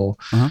shooting for.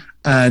 Uh-huh.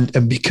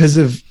 And because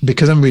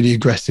I'm really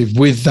aggressive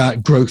with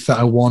that growth that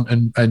I want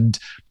and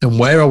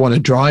where I want to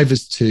drive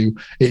us to,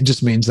 it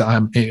just means that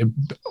I'm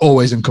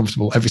always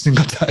uncomfortable every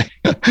single day.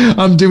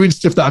 I'm doing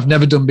stuff that I've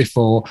never done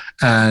before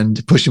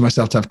and pushing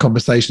myself to have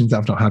conversations that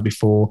I've not had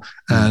before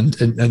and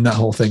that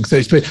whole thing.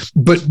 So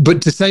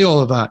but to say all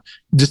of that,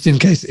 just in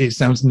case it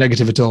sounds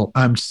negative at all,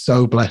 I'm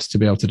so blessed to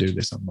be able to do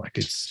this. I'm like,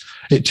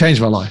 it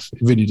changed my life.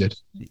 It really did.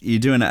 You're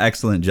doing an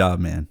excellent job,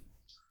 man.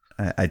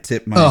 I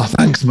tip my. Oh,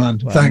 thanks, man.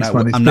 Well, Thanks,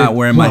 man. I'm not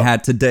wearing my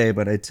hat today,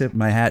 but I tip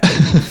my hat.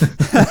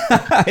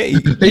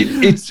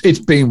 It's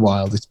been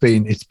wild. It's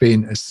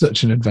been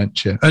such an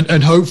adventure,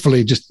 and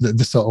hopefully just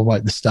the sort of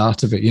like the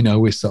start of it. You know,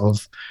 we're sort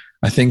of.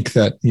 I think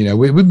that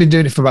we've been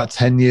doing it for about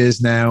 10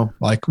 years now.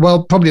 Like,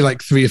 well, probably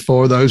like 3 or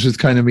 4 of those was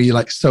kind of me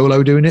like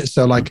solo doing it.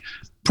 So like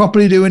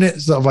properly doing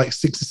it, sort of like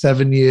 6 or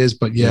 7 years.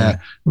 But yeah.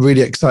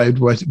 Really excited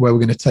where we're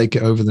going to take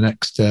it over the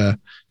next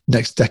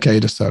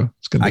decade or so.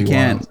 It's going to be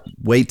wild. I can't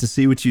wait to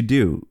see what you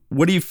do.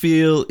 What do you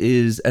feel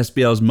is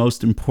SBL's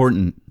most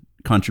important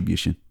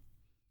contribution?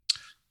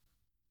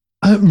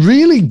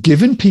 Really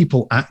giving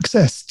people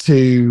access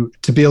to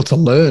be able to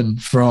learn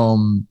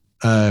from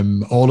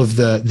all of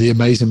the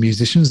amazing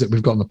musicians that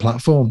we've got on the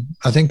platform.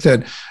 I think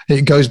that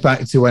it goes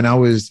back to when I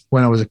was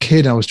a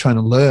kid. I was trying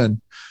to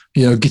learn,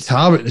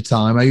 guitar at the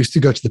time. I used to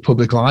go to the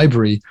public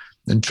library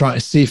and try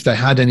to see if they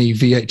had any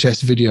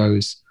VHS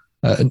videos.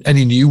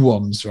 Any new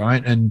ones,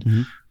 right? And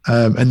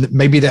and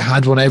maybe they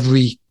had one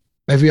every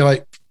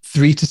like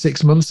 3 to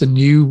 6 months. A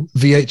new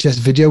VHS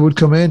video would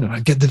come in, and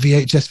I'd get the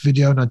VHS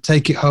video and I'd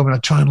take it home and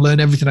I'd try and learn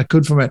everything I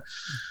could from it.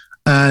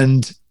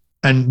 And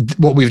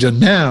what we've done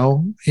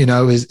now,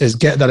 is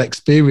get that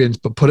experience,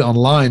 but put it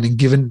online and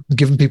given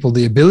people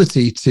the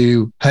ability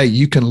to, hey,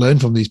 you can learn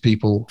from these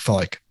people for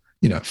like.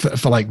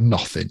 For like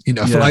nothing,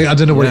 for like, I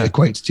don't know what it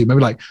equates to,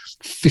 maybe like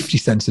 50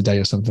 cents a day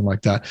or something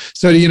like that.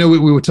 So, we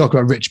were talking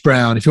about Rich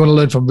Brown. If you want to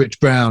learn from Rich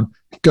Brown,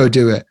 go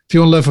do it. If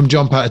you want to learn from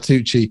John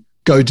Patitucci,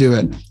 go do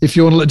it. If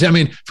you want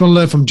to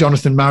learn from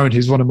Jonathan Marin,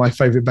 who's one of my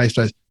favorite bass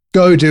players,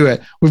 go do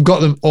it. We've got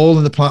them all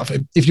in the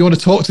platform. If you want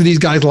to talk to these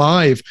guys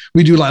live,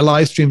 we do like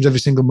live streams every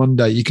single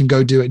Monday. You can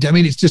go do it.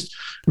 It's just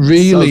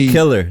really so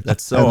killer.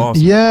 That's so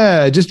awesome.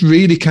 Yeah. Just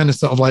really kind of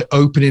sort of like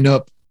opening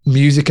up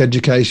music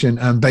education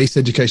and bass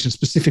education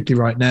specifically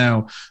right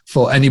now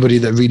for anybody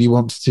that really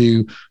wants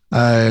to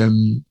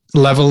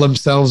level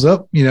themselves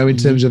up, in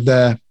terms of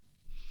their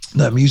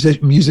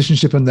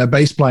musicianship and their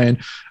bass playing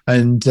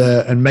and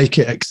make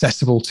it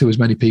accessible to as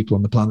many people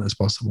on the planet as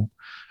possible.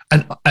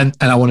 And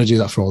I want to do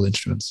that for all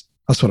instruments.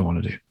 That's what I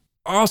want to do.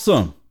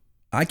 Awesome.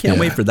 I can't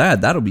wait for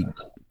that. That'll be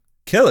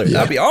killer.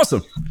 That'll be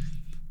awesome.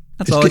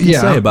 That's all I can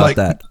say about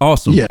that.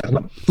 Awesome. Yeah.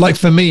 Like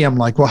for me, I'm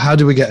like, well, how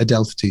do we get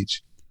Adele to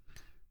teach?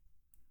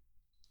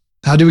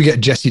 How do we get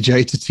Jesse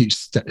J to teach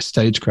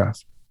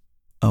stagecraft?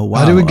 Oh, wow.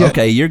 How do we get,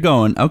 you're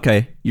going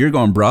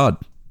broad.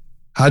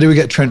 How do we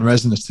get Trent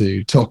Reznor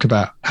to talk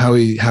about how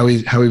he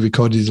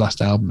recorded his last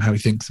album, how he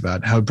thinks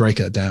about it, how to break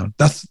it down?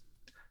 That's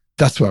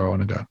where I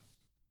want to go.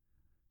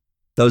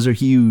 Those are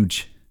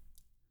huge.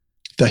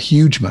 They're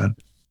huge, man.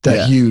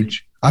 They're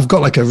huge. I've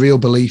got like a real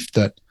belief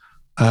that,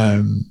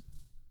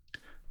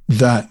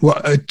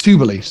 two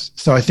beliefs.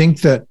 So I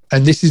think that,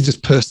 and this is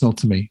just personal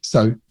to me.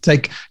 So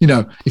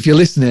if you're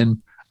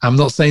listening, I'm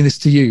not saying this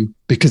to you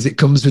because it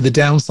comes with the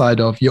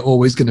downside of you're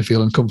always going to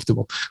feel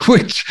uncomfortable,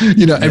 which,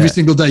 every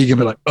single day you're going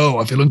to be like, oh,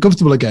 I feel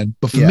uncomfortable again.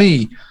 But for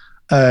me,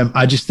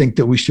 I just think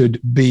that we should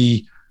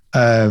be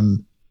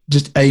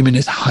just aiming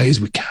as high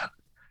as we can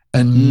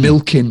and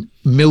milking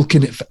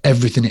it for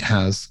everything it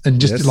has.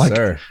 And just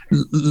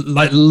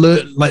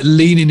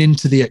leaning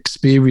into the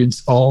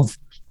experience of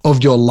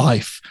your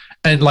life.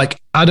 And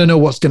like, I don't know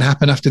what's going to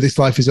happen after this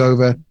life is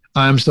over.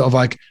 I'm sort of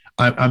like,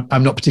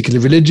 I'm not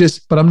particularly religious,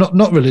 but I'm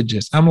not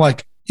religious. I'm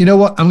like, you know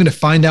what? I'm going to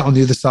find out on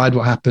the other side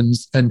what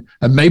happens. And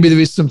maybe there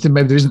is something,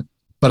 maybe there isn't,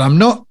 but I'm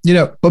not,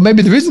 but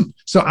maybe there isn't.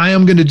 So I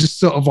am going to just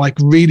sort of like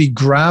really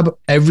grab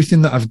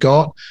everything that I've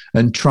got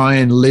and try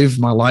and live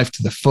my life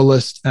to the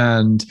fullest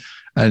and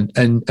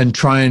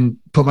try and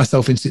put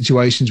myself in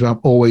situations where I'm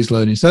always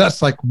learning. So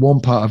that's like one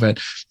part of it.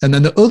 And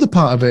then the other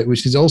part of it,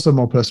 which is also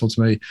more personal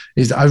to me,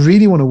 is that I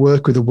really want to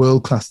work with a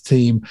world-class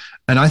team.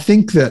 And I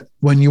think that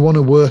when you want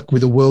to work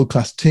with a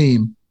world-class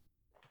team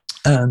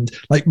and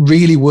like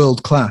really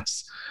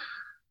world-class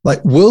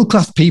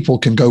people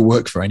can go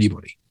work for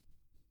anybody.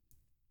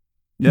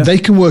 Yeah. They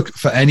can work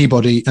for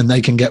anybody and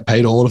they can get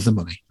paid all of the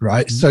money,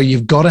 right? Mm-hmm. So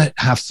you've got to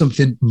have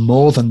something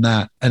more than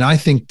that. And I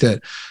think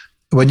that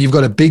when you've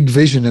got a big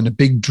vision and a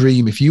big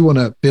dream, if you want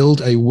to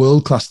build a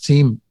world-class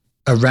team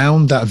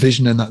around that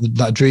vision and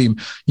that dream,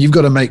 you've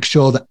got to make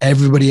sure that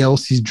everybody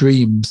else's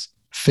dreams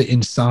fit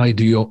inside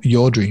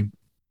your dream.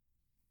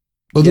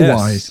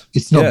 Otherwise,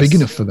 it's not big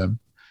enough for them.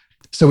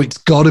 So it's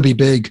got to be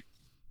big.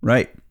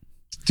 Right.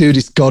 Dude,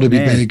 it's got to be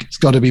big. It's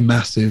got to be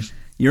massive.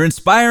 You're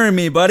inspiring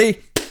me, buddy.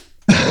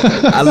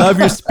 I love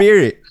your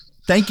spirit.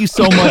 Thank you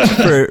so much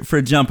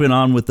for jumping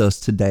on with us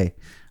today.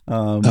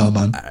 Oh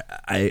man,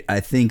 I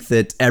think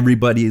that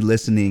everybody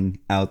listening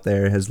out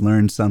there has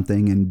learned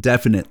something and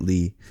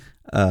definitely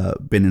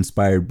been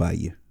inspired by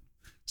you.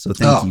 So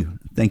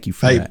thank you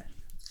for that.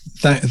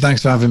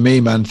 Thanks for having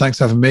me, man. Thanks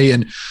for having me.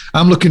 And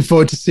I'm looking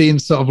forward to seeing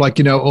sort of like,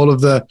 you know, all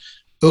of the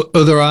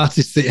other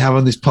artists that you have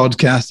on this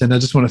podcast. And I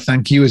just want to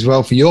thank you as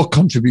well for your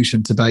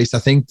contribution to bass. I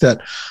think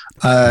that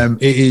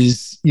it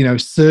is, you know,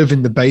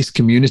 serving the bass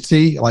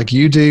community like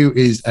you do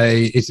is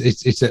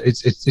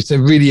it's a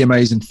really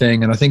amazing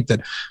thing. And I think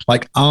that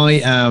like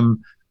I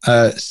am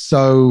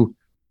so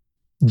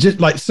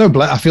blessed.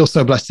 I feel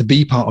so blessed to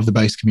be part of the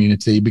bass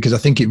community because I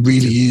think it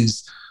really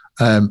is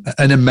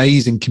an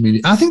amazing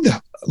community. I think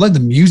that like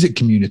the music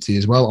community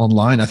as well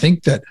online. I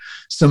think that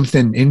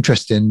something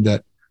interesting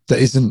that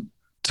isn't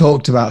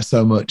talked about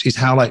so much is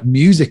how like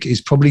music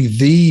is probably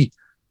the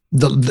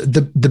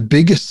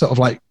biggest sort of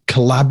like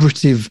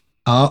collaborative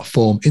art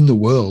form in the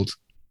world.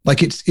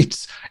 Like it's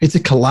a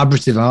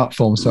collaborative art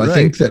form. So I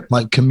think that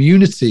like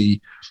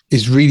community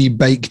is really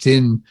baked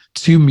in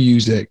to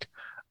music.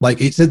 Like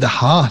it's at the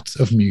heart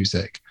of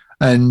music.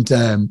 And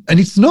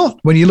it's not,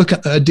 when you look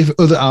at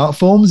other art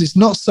forms, it's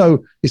not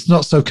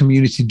so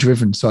community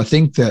driven. So I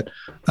think that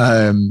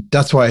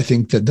that's why I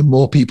think that the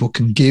more people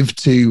can give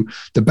to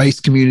the bass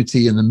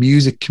community and the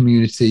music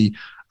community,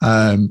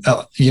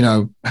 you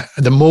know,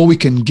 the more we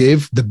can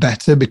give, the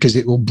better, because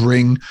it will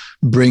bring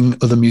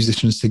other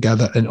musicians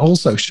together and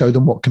also show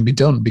them what can be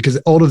done, because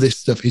all of this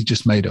stuff is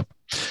just made up.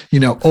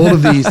 You know, all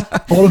of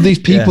these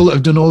people that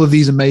have done all of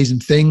these amazing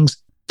things,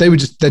 they're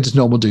just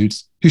normal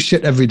dudes who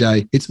shit every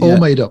day. It's all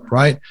made up,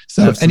 right?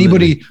 So Absolutely.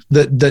 Anybody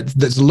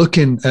that's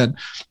looking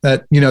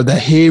at you know, their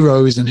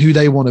heroes and who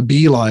they want to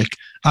be like,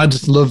 I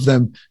just love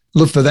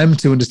for them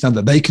to understand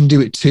that they can do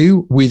it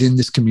too within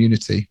this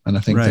community. And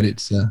I think that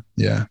it's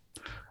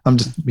I'm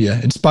just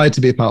inspired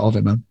to be a part of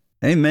it, man.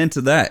 Amen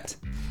to that.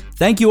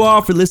 Thank you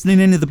all for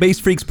listening into the Bass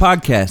Freaks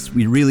podcast.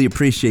 We really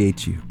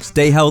appreciate you.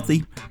 Stay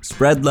healthy,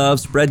 spread love,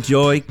 spread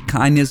joy,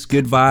 kindness,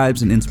 good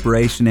vibes, and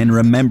inspiration. And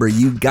remember,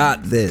 you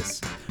got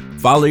this.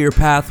 Follow your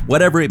path,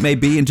 whatever it may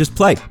be, and just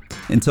play.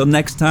 Until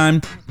next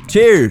time,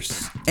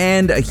 cheers.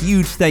 And a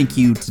huge thank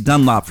you to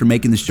Dunlop for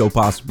making this show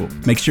possible.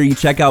 Make sure you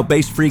check out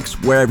Bass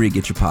Freaks wherever you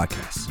get your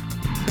podcasts.